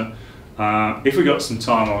simulator. If we got some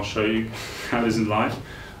time, I'll show you how it is in live,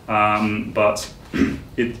 but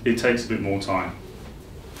it takes a bit more time.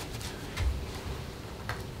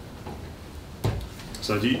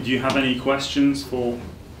 So do you have any questions for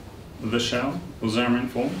the shell or Xamarin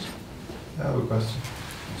Forms? I have a question.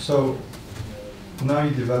 So now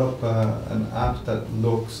you develop an app that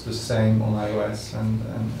looks the same on iOS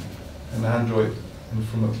and Android, and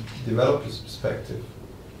from a developer's perspective,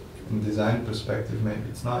 from a design perspective, maybe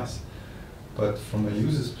it's nice, but from a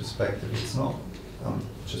user's perspective, it's not. I'm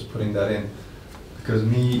just putting that in because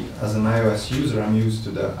me, as an iOS user, I'm used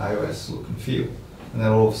to the iOS look and feel, and then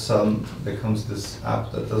all of a sudden becomes this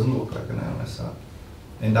app that doesn't look like an iOS app.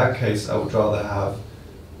 In that case, I would rather have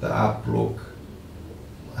the app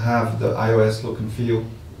have the iOS look and feel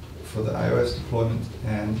for the iOS deployment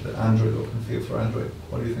and the Android look and feel for Android.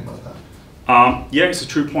 What do you think about that? Yeah, it's a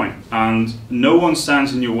true point, and no one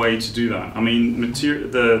stands in your way to do that. I mean,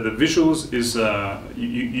 the visuals is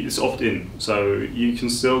it's opt-in, so you can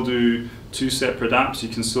still do 2 separate apps. You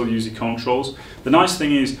can still use your controls. The nice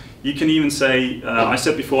thing is you can even say, I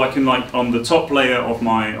said before, I can, like, on the top layer of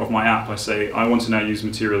my app, I say I want to now use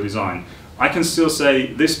material design. I can still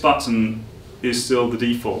say this button is still the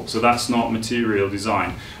default, so that's not material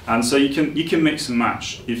design, and so you can mix and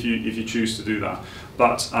match if you choose to do that.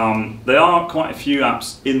 But there are quite a few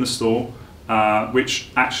apps in the store which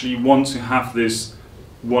actually want to have this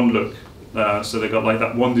one look. So they got like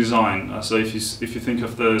that one design. So if you think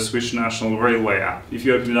of the Swiss National Railway app, if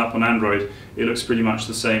you open it up on Android, it looks pretty much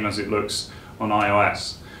the same as it looks on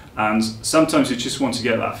iOS. And sometimes you just want to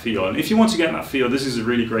get that feel. And if you want to get that feel, this is a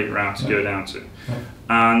really great route to go down to.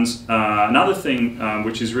 And another thing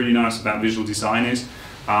which is really nice about visual design is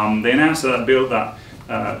they announced that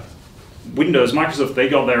Microsoft, they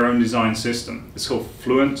got their own design system. It's called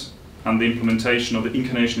Fluent, and the implementation of the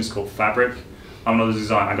incarnation is called Fabric. I'm not a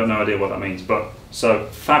designer, I got no idea what that means. But so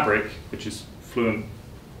Fabric, which is Fluent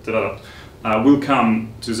developed, will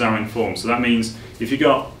come to Xamarin Forms. So that means if you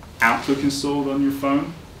got Outlook installed on your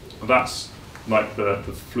phone, that's like the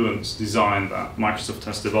Fluent design that Microsoft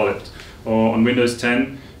has developed. Or on Windows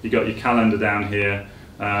 10, you got your calendar down here.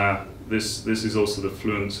 This is also the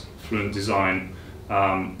Fluent design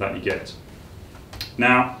that you get.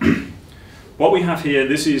 Now, what we have here,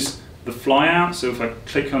 this is the flyout. So if I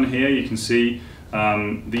click on here, you can see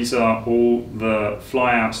these are all the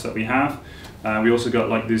flyouts that we have. We also got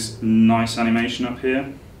like this nice animation up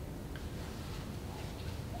here.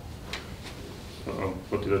 Uh-oh,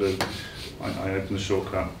 what did I do? I opened the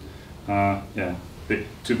shortcut. Yeah,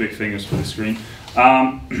 two big fingers for the screen.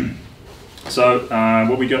 So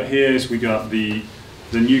what we got here is we got the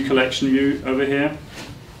new collection view over here,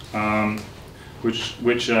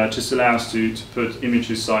 which just allows to put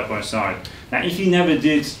images side by side. Now, if you never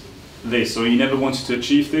did this, or you never wanted to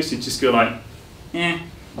achieve this, you just go like, eh.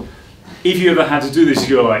 If you ever had to do this,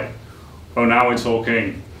 you go like, oh, now we're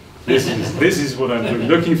talking. This is what I've been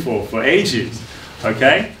looking for ages.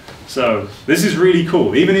 Okay, so this is really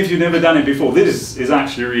cool. Even if you've never done it before, this is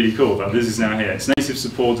actually really cool that this is now here. It's native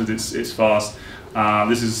supported. It's fast.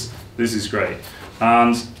 This is great.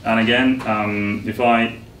 And again, if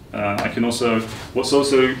I can also, what's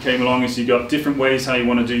also came along is you got different ways how you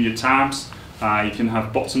want to do your tabs. You can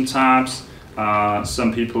have bottom tabs.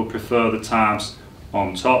 Some people prefer the tabs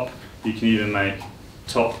on top. You can even make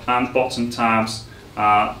top and bottom tabs.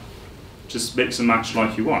 Just mix and match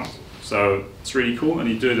like you want. So it's really cool, and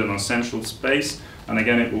you do it in a central space. And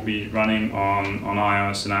again, it will be running on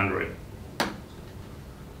iOS and Android.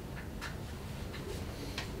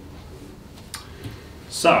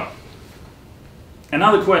 So,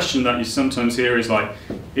 another question that you sometimes hear is like,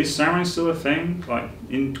 is Xamarin still a thing, like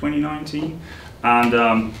in 2019?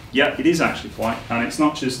 And yeah, it is actually quite. And it's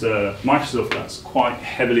not just Microsoft that's quite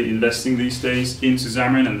heavily investing these days into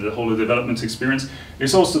Xamarin and the whole development experience.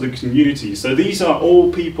 It's also the community. So these are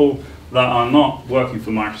all people that are not working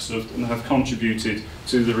for Microsoft and have contributed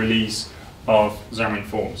to the release of Xamarin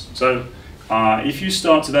Forms. So if you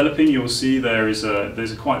start developing, you'll see there's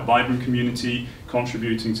a quite vibrant community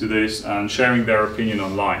contributing to this and sharing their opinion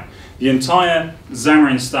online. The entire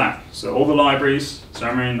Xamarin stack, so all the libraries,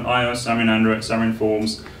 Xamarin iOS, Xamarin Android, Xamarin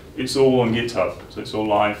Forms, it's all on GitHub, so it's all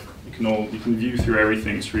live. You can view through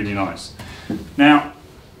everything. It's really nice. Now,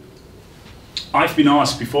 I've been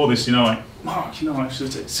asked before this, like, Mark, I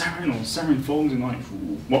should take Xamarin or Xamarin Forms, and like,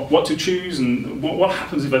 what to choose, and what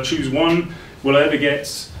happens if I choose one? Will I ever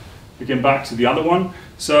get again back to the other one?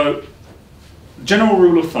 So, general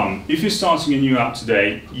rule of thumb: if you're starting a new app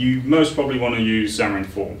today, you most probably want to use Xamarin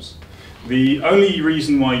Forms. The only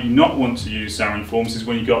reason why you not want to use Xamarin Forms is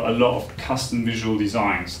when you've got a lot of custom visual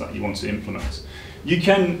designs that you want to implement. You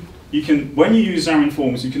can, when you use Xamarin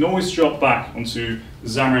Forms, you can always drop back onto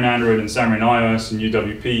Xamarin Android and Xamarin iOS and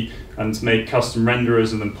UWP and make custom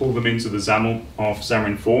renderers and then pull them into the XAML of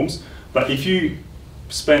Xamarin Forms. But if you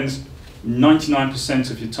spend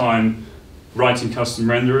 99% of your time writing custom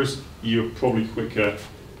renderers, you're probably quicker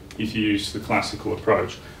if you use the classical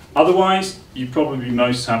approach. Otherwise, you'd probably be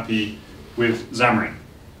most happy with Xamarin.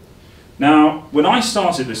 Now, when I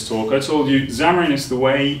started this talk, I told you Xamarin is the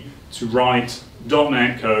way to write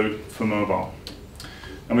 .NET code for mobile.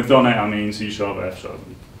 And with .NET, I mean C#, F#,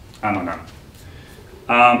 and I know.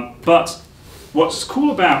 But what's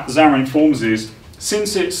cool about Xamarin Forms is,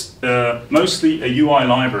 since it's mostly a UI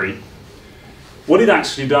library, what it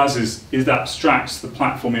actually does is it abstracts the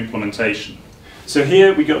platform implementation. So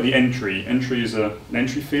here we got the entry. Entry is an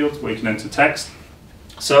entry field where you can enter text.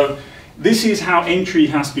 So this is how entry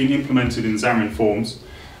has been implemented in Xamarin Forms.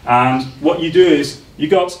 And what you do is you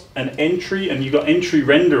got an entry and you got entry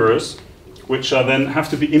renderers, which are then have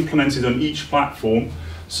to be implemented on each platform.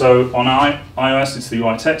 So on iOS it's the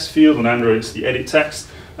UI text field, on Android it's the edit text,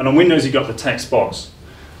 and on Windows you got the text box.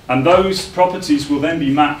 And those properties will then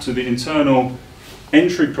be mapped to the internal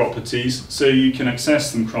entry properties so you can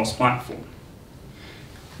access them cross-platform.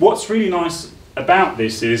 What's really nice about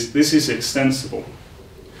this is extensible.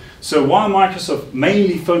 So while Microsoft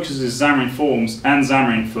mainly focuses Xamarin Forms and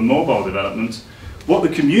Xamarin for mobile development, what the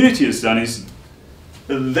community has done is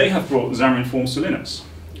they have brought Xamarin Forms to Linux.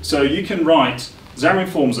 So you can write Xamarin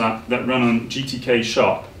Forms app that run on GTK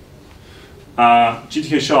Sharp.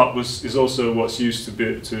 GTK Sharp is also what's used to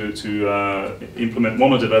implement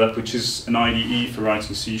MonoDevelop, which is an IDE for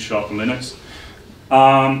writing C# on Linux.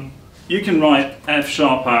 You can write F#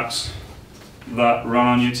 apps that run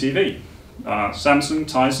on your TV. Samsung,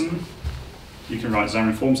 Tyson, you can write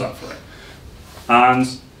Xamarin Forms app for it. And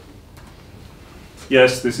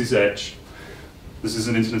yes, this is Edge. This is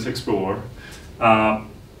an Internet Explorer,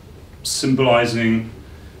 symbolizing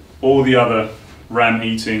all the other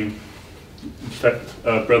RAM-eating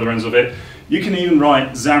brethren of it. You can even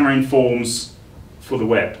write Xamarin Forms for the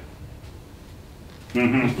web.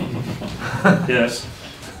 Yes.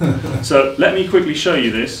 So let me quickly show you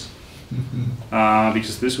this,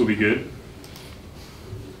 because this will be good.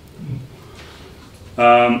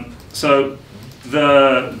 So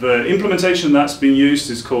the implementation that's been used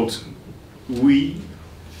is called WE.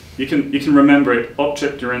 You can remember it,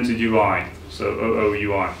 Object-Oriented UI, so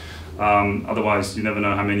OOUI. Otherwise, you never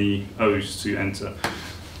know how many O's to enter.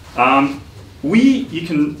 You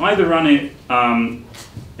can either run it,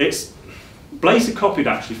 it's Blazor copied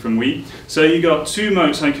actually from WE. So you got two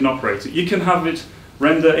modes how you can operate it. You can have it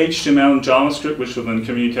render HTML and JavaScript, which will then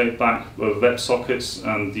communicate back with WebSockets,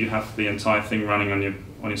 and you have the entire thing running on your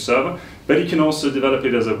server. But you can also develop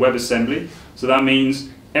it as a WebAssembly. So that means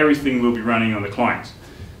everything will be running on the client.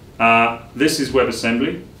 This is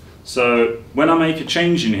WebAssembly. So when I make a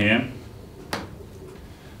change in here,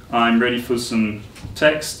 I'm ready for some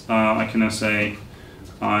text. I can now say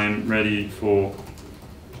I'm ready for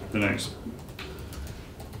the next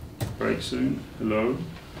break soon. Hello.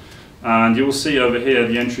 And you'll see over here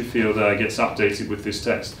the entry field gets updated with this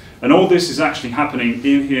text. And all this is actually happening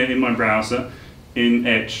in here in my browser, in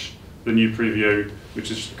Edge, the new preview, which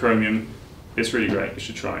is Chromium. It's really great, you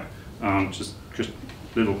should try it. Just a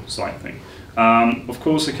little side thing. Of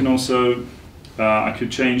course, I can also, I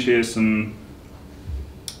could change here some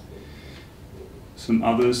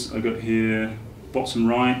others. I got here bottom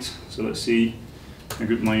right, so let's see how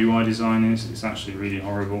good my UI design is. It's actually really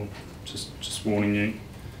horrible, just warning you.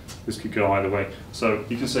 This could go either way. So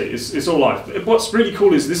you can see it's all live. What's really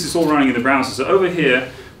cool is this is all running in the browser. So over here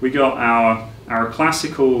we got our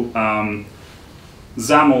classical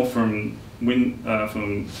XAML from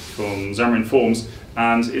Xamarin Forms,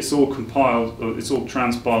 and it's all compiled, it's all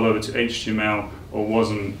transpiled over to HTML or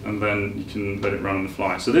WASM, and then you can let it run on the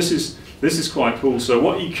fly. So this is quite cool. So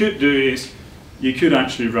what you could do is you could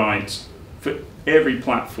actually write for every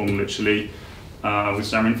platform literally with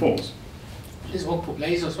Xamarin Forms. Does it work for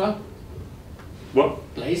Blazor as well? What?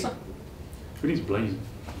 Blazor? Who needs Blazor?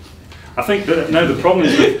 I think that no. The problem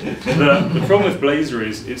is the problem with Blazor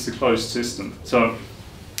is it's a closed system, so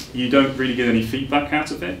you don't really get any feedback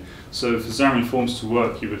out of it. So for Xamarin Forms to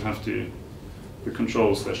work, you would have to the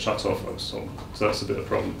controls they're shut off. So that's a bit of a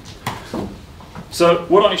problem. So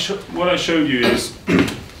what I showed you is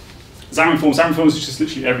Xamarin Forms. Xamarin Forms is just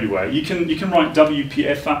literally everywhere. You can write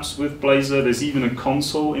WPF apps with Blazor. There's even a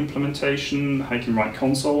console implementation. How you can write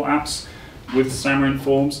console apps with Xamarin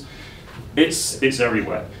Forms. It's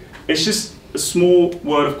everywhere. It's just a small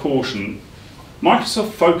word of caution.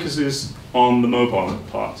 Microsoft focuses on the mobile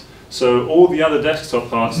part. So all the other desktop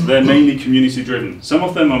parts, they're mainly community driven. Some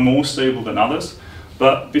of them are more stable than others.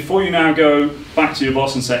 But before you now go back to your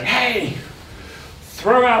boss and say, hey,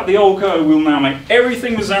 throw out the old code, we'll now make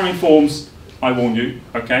everything with Xamarin Forms, I warn you,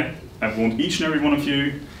 okay? want each and every one of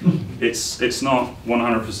you. It's not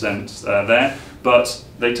 100% there, but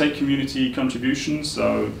they take community contributions,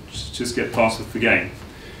 so just get past with the game.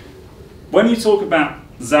 When you talk about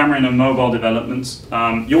Xamarin and mobile development,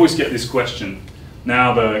 you always get this question.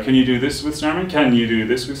 Now, can you do this with Xamarin? Can you do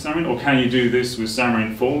this with Xamarin? Or can you do this with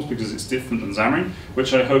Xamarin Forms because it's different than Xamarin?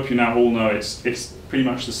 Which I hope you now all know it's pretty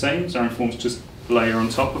much the same. Xamarin Forms just layer on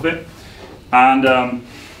top of it. And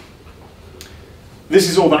this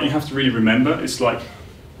is all that you have to really remember. It's like,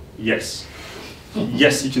 yes.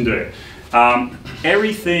 Yes, you can do it.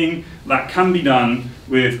 Everything that can be done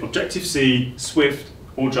with Objective-C, Swift,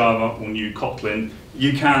 or Java, or new Kotlin,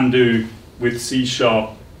 you can do with C#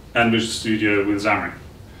 and Visual Studio with Xamarin.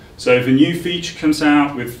 So if a new feature comes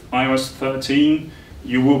out with iOS 13,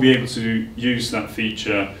 you will be able to use that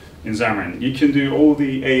feature in Xamarin. You can do all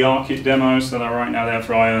the ARKit demos that are right now there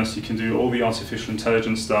for iOS. You can do all the artificial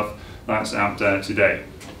intelligence stuff that's out there today.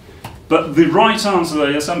 But the right answer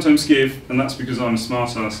that I sometimes give, and that's because I'm a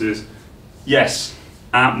smart ass, is yes,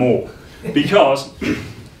 add more. Because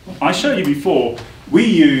I showed you before, we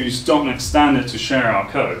use .NET Standard to share our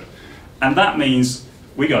code. And that means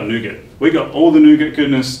we got NuGet. We got all the NuGet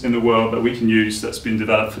goodness in the world that we can use that's been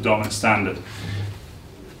developed for .NET Standard.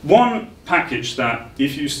 One package that,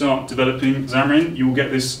 if you start developing Xamarin, you will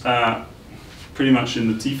get this pretty much in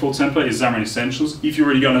the default template, is Xamarin Essentials. If you've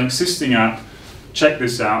already got an existing app, check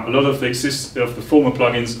this out. A lot of the former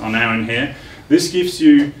plugins are now in here. This gives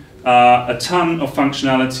you a ton of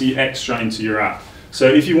functionality extra into your app. So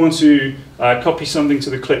if you want to copy something to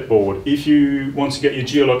the clipboard, if you want to get your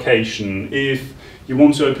geolocation, if you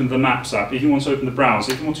want to open the Maps app, if you want to open the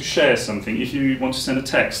browser, if you want to share something, if you want to send a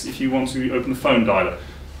text, if you want to open the phone dialer,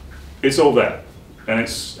 it's all there. And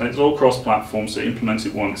it's all cross-platform, so implement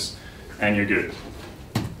it once and you're good.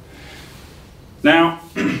 Now,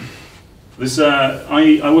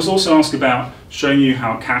 I was also asked about showing you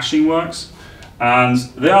how caching works. And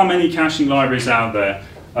there are many caching libraries out there.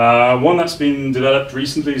 One that's been developed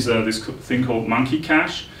recently is this thing called Monkey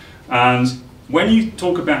Cache. And when you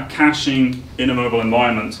talk about caching in a mobile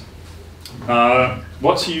environment,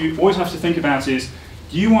 what you always have to think about is,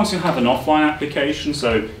 do you want to have an offline application,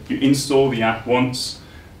 so you install the app once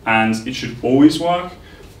and it should always work,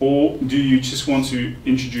 or do you just want to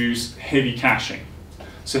introduce heavy caching?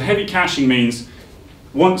 So heavy caching means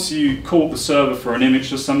once you call the server for an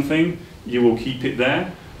image or something, you will keep it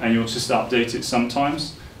there and you'll just update it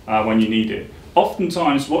sometimes when you need it.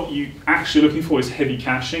 Oftentimes what you're actually looking for is heavy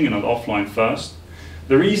caching and an offline first.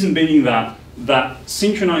 The reason being that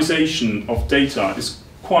synchronization of data is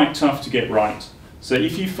quite tough to get right. So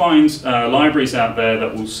if you find libraries out there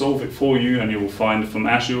that will solve it for you, and you will find from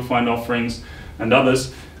Azure, you'll find offerings and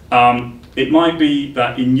others, it might be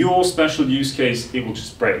that in your special use case it will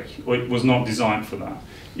just break, or it was not designed for that.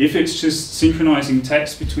 If it's just synchronizing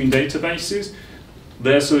text between databases,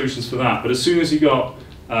 there are solutions for that. But as soon as you got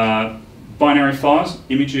binary files,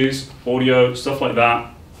 images, audio, stuff like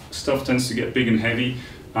that, stuff tends to get big and heavy.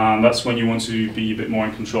 That's when you want to be a bit more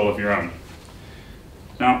in control of your own.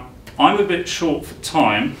 Now, I'm a bit short for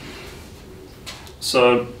time,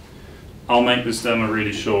 so I'll make this demo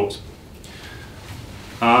really short.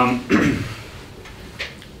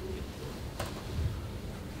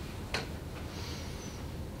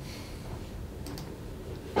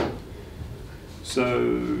 So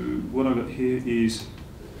what I've got here is,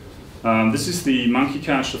 this is the Monkey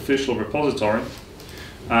Cache official repository,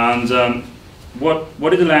 and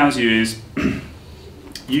what it allows you is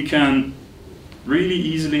you can really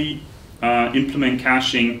easily implement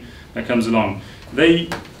caching that comes along.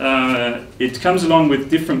 It comes along with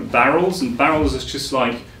different barrels, and barrels is just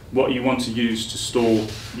like what you want to use to store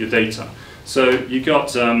your data. So you got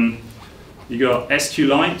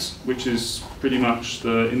SQLite, which is pretty much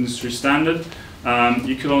the industry standard.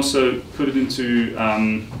 You can also put it into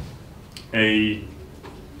a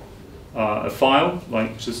file,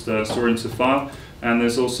 like just store into a file. And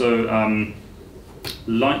there's also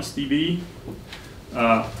LightDB,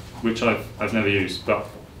 which I've never used, but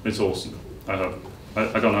it's awesome. I hope.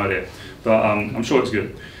 I got no idea, but I'm sure it's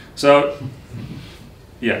good. So,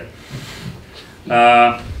 yeah.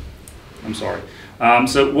 I'm sorry.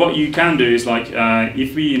 So what you can do is, like,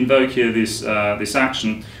 if we invoke here this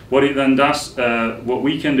action, what it then does, what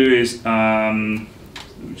we can do is, let me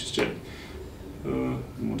just check.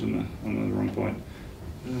 I'm on the wrong point.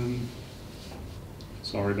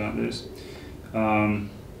 Sorry about this. No.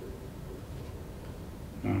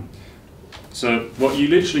 So what you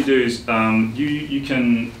literally do is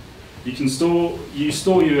you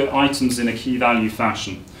store your items in a key value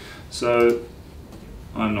fashion. So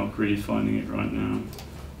I'm not really finding it right now.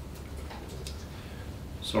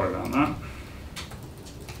 Sorry about that.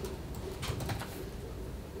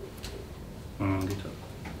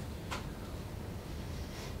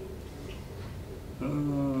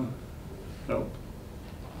 Help.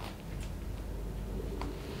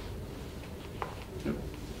 Yep.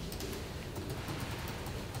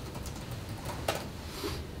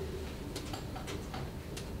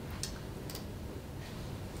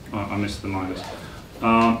 Oh, I missed the minus.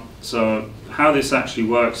 So how this actually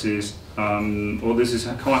works is, or this is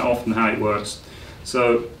quite often how it works.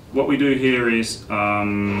 So what we do here is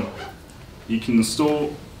you can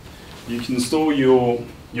store your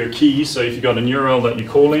keys. So if you've got a URL that you're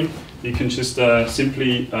calling, you can just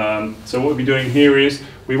simply. So what we're doing here is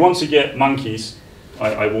we want to get monkeys.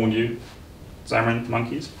 I warned you, Xamarin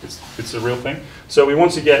monkeys. It's a real thing. So we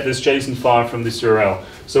want to get this JSON file from this URL.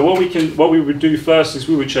 So what we would do first is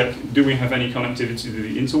we would check: do we have any connectivity to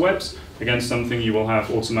the interwebs? Again, something you will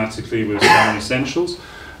have automatically with Xamarin Essentials.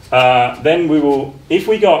 Then we will, if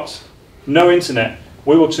we got no internet,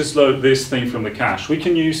 we will just load this thing from the cache. We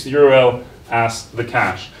can use the URL as the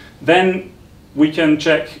cache. Then we can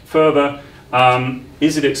check further,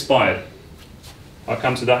 is it expired? I'll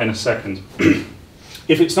come to that in a second.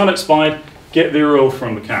 If it's not expired, get the URL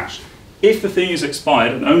from the cache. If the thing is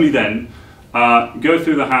expired, and only then, go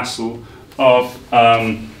through the hassle of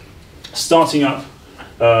starting up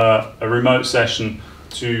a remote session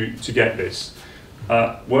to get this.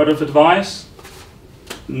 Word of advice: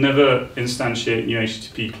 never instantiate new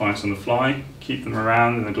HTTP clients on the fly. Keep them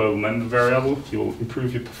around in a global member variable. You'll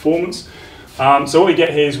improve your performance. So what we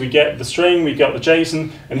get here is we get the string, we got the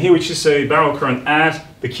JSON, and here we just say barrel current add.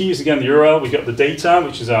 The key is again the URL. We got the data,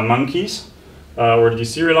 which is our monkeys, already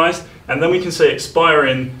serialized, and then we can say expire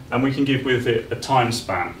in, and we can give with it a time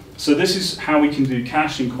span. So this is how we can do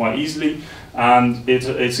caching quite easily, and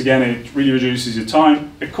it's again, it really reduces your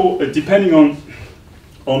time. Depending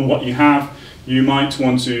on what you have, you might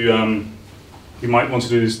want to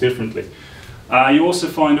do this differently. You also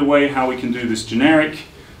find a way how we can do this generic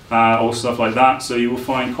or stuff like that. So you will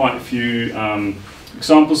find quite a few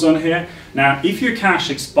examples on here. Now, if your cache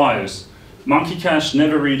expires, Monkey Cache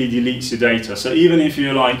never really deletes your data. So even if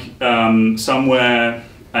you're like somewhere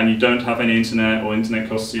and you don't have any internet, or internet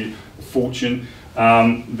costs you a fortune,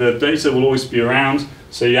 the data will always be around.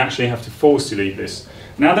 So you actually have to force delete this.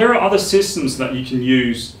 Now, there are other systems that you can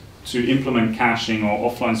use to implement caching or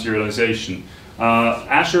offline serialization.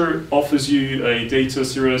 Azure offers you a data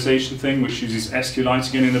serialization thing which uses SQLite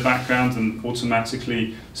again in the background and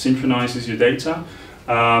automatically synchronizes your data.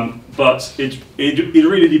 But it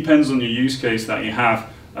really depends on your use case that you have,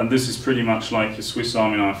 and this is pretty much like a Swiss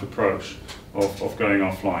Army knife approach of going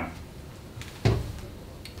offline.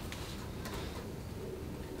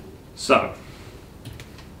 So,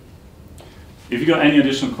 if you've got any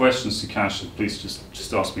additional questions to cache, please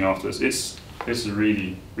just ask me afterwards. It's a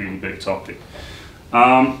really, really big topic.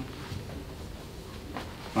 I'm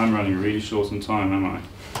running really short on time, am I?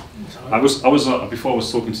 I was before I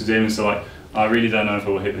was talking to Damon, so like, I really don't know if I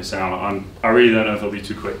will hit this hour. I really don't know if I'll be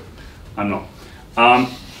too quick. I'm not.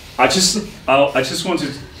 I just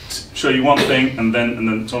wanted to show you one thing, and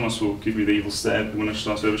then Thomas will give me the evil stare when I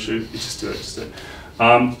start to overshoot. You just do it.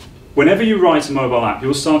 Whenever you write a mobile app,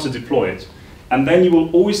 you'll start to deploy it. And then you will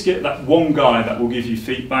always get that one guy that will give you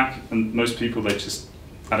feedback, and most people, they just,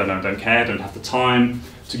 I don't know, don't care, don't have the time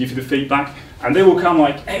to give you the feedback. And they will come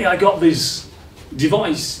like, hey, I got this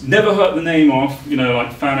device, never heard the name of, you know,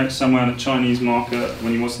 like found it somewhere in a Chinese market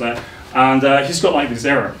when he was there, and he's got like this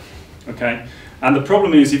error, okay? And the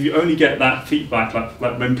problem is, if you only get that feedback,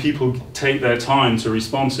 like when people take their time to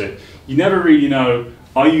respond to it, you never really know,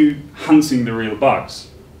 are you hunting the real bugs,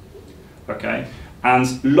 okay?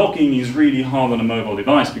 And logging is really hard on a mobile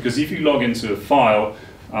device, because if you log into a file,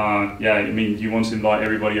 yeah, I mean, you want to invite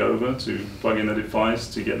everybody over to plug in the device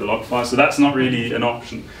to get the log file, so that's not really an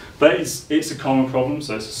option. But it's a common problem,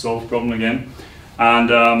 so it's a solved problem again.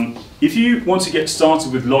 And if you want to get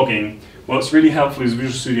started with logging, what's really helpful is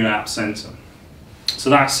Visual Studio App Center.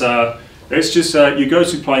 So that's it's just you go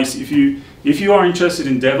to a place. If you are interested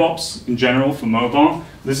in DevOps in general for mobile,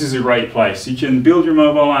 this is a great place. You can build your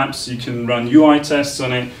mobile apps, you can run UI tests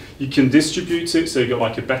on it, you can distribute it, so you've got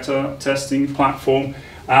like a beta testing platform,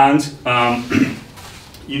 and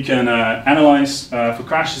you can analyze for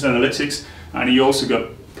crashes, analytics, and you also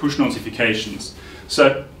got push notifications.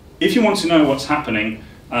 So if you want to know what's happening,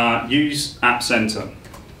 use App Center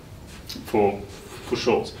for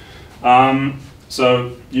short.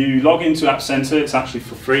 So you log into App Center, it's actually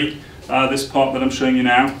for free, this part that I'm showing you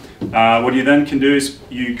now. What you then can do is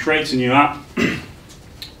you create a new app.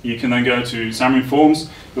 You can then go to Xamarin Forms.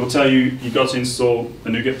 It will tell you you've got to install a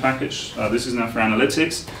NuGet package. This is now for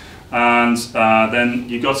analytics. And then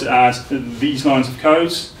you've got to add these lines of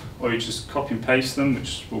code, or you just copy and paste them,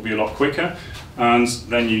 which will be a lot quicker. And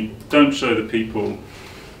then you don't show the people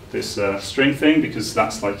this string thing, because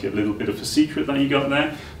that's like a little bit of a secret that you got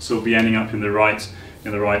there. So it'll be ending up in the right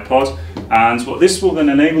pod. And what this will then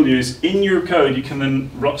enable you is, in your code, you can then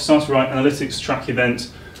start to write analytics track event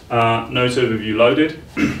note overview loaded.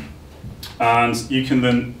 And you can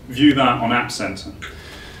then view that on App Center.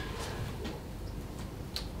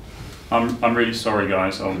 I'm really sorry,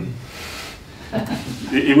 guys.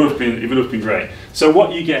 It would have been great. So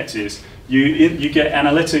what you get is you get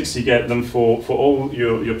analytics. You get them for all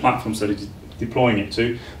your platforms that you're deploying it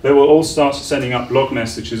to. They will all start sending up log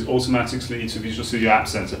messages automatically to Visual Studio App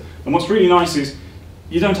Center. And what's really nice is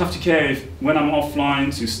you don't have to care if, when I'm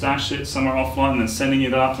offline, to stash it somewhere offline and then sending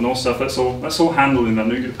it up and all stuff. That's all handled in the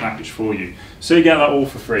NuGet package for you. So you get that all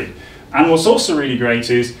for free. And what's also really great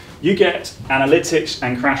is you get analytics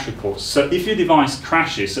and crash reports. So if your device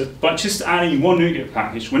crashes, by just adding one NuGet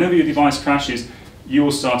package, whenever your device crashes, you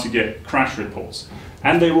will start to get crash reports.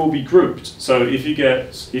 And they will be grouped. So if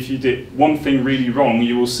you did one thing really wrong,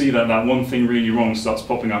 you will see that one thing really wrong starts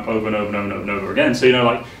popping up over and over and over and over and over again. So you know,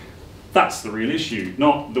 like, that's the real issue,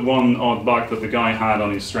 not the one odd bug that the guy had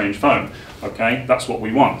on his strange phone. Okay, that's what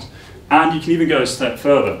we want. And you can even go a step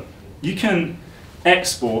further. You can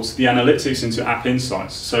export the analytics into App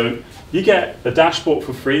Insights. So you get a dashboard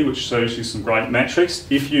for free, which shows you some great metrics.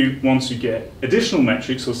 If you want to get additional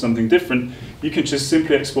metrics or something different, you can just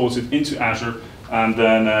simply export it into Azure and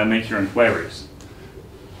then make your own queries.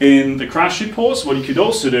 In the crash reports, what you could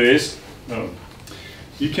also do is,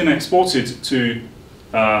 you can export it to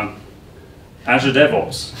Azure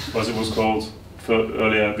DevOps, as it was called for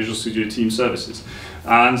earlier Visual Studio Team Services.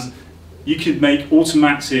 And you could make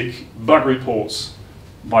automatic bug reports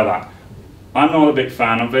by that. I'm not a big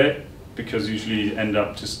fan of it, because usually you end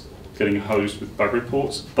up just getting hosed with bug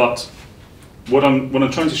reports. But what I'm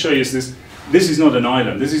trying to show you is this is not an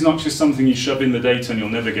island. This is not just something you shove in the data and you'll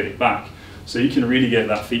never get it back. So you can really get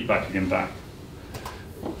that feedback again back.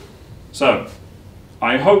 So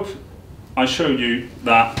I hope I showed you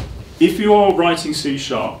that if you are writing C#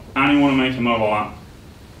 and you want to make a mobile app,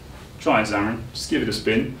 try Xamarin, just give it a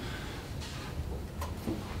spin.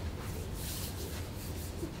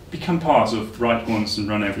 Become part of write once and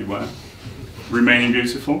run everywhere, remaining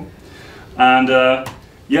beautiful. And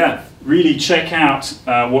yeah, really check out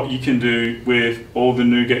what you can do with all the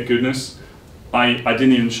NuGet goodness. I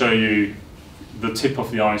didn't even show you the tip of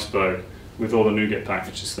the iceberg with all the NuGet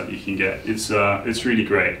packages that you can get. It's really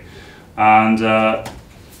great. And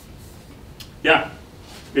yeah,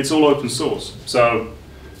 it's all open source. So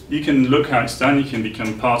you can look how it's done, you can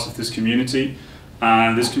become part of this community.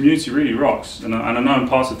 And this community really rocks. And I know I'm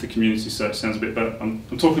part of the community, so it sounds a bit better. I'm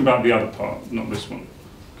talking about the other part, not this one.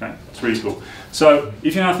 Okay, it's really cool. So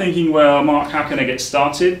if you're now thinking, well, Mark, how can I get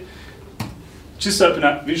started? Just open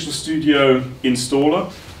up Visual Studio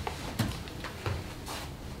Installer.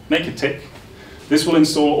 Make a tick. This will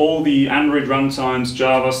install all the Android runtimes,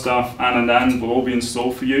 Java stuff, and will all be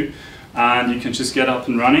installed for you. And you can just get up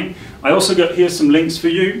and running. I also got here some links for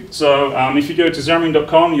you. So if you go to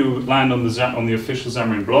Xamarin.com, you'll land on the official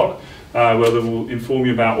Xamarin blog, where they will inform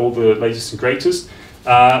you about all the latest and greatest.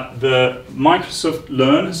 The Microsoft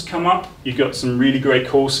Learn has come up. You've got some really great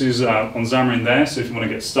courses on Xamarin there. So if you want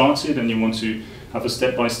to get started and you want to have a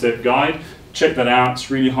step-by-step guide, check that out.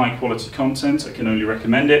 It's really high-quality content. I can only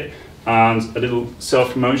recommend it. And a little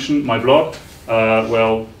self-promotion, my blog, where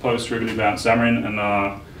I'll post regularly about Xamarin, and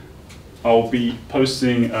I'll be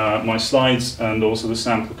posting my slides and also the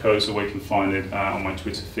sample code, so we can find it on my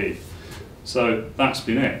Twitter feed. So that's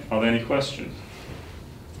been it. Are there any questions?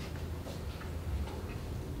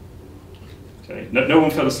 Okay. No one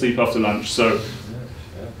fell asleep after lunch, so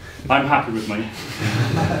I'm happy with me.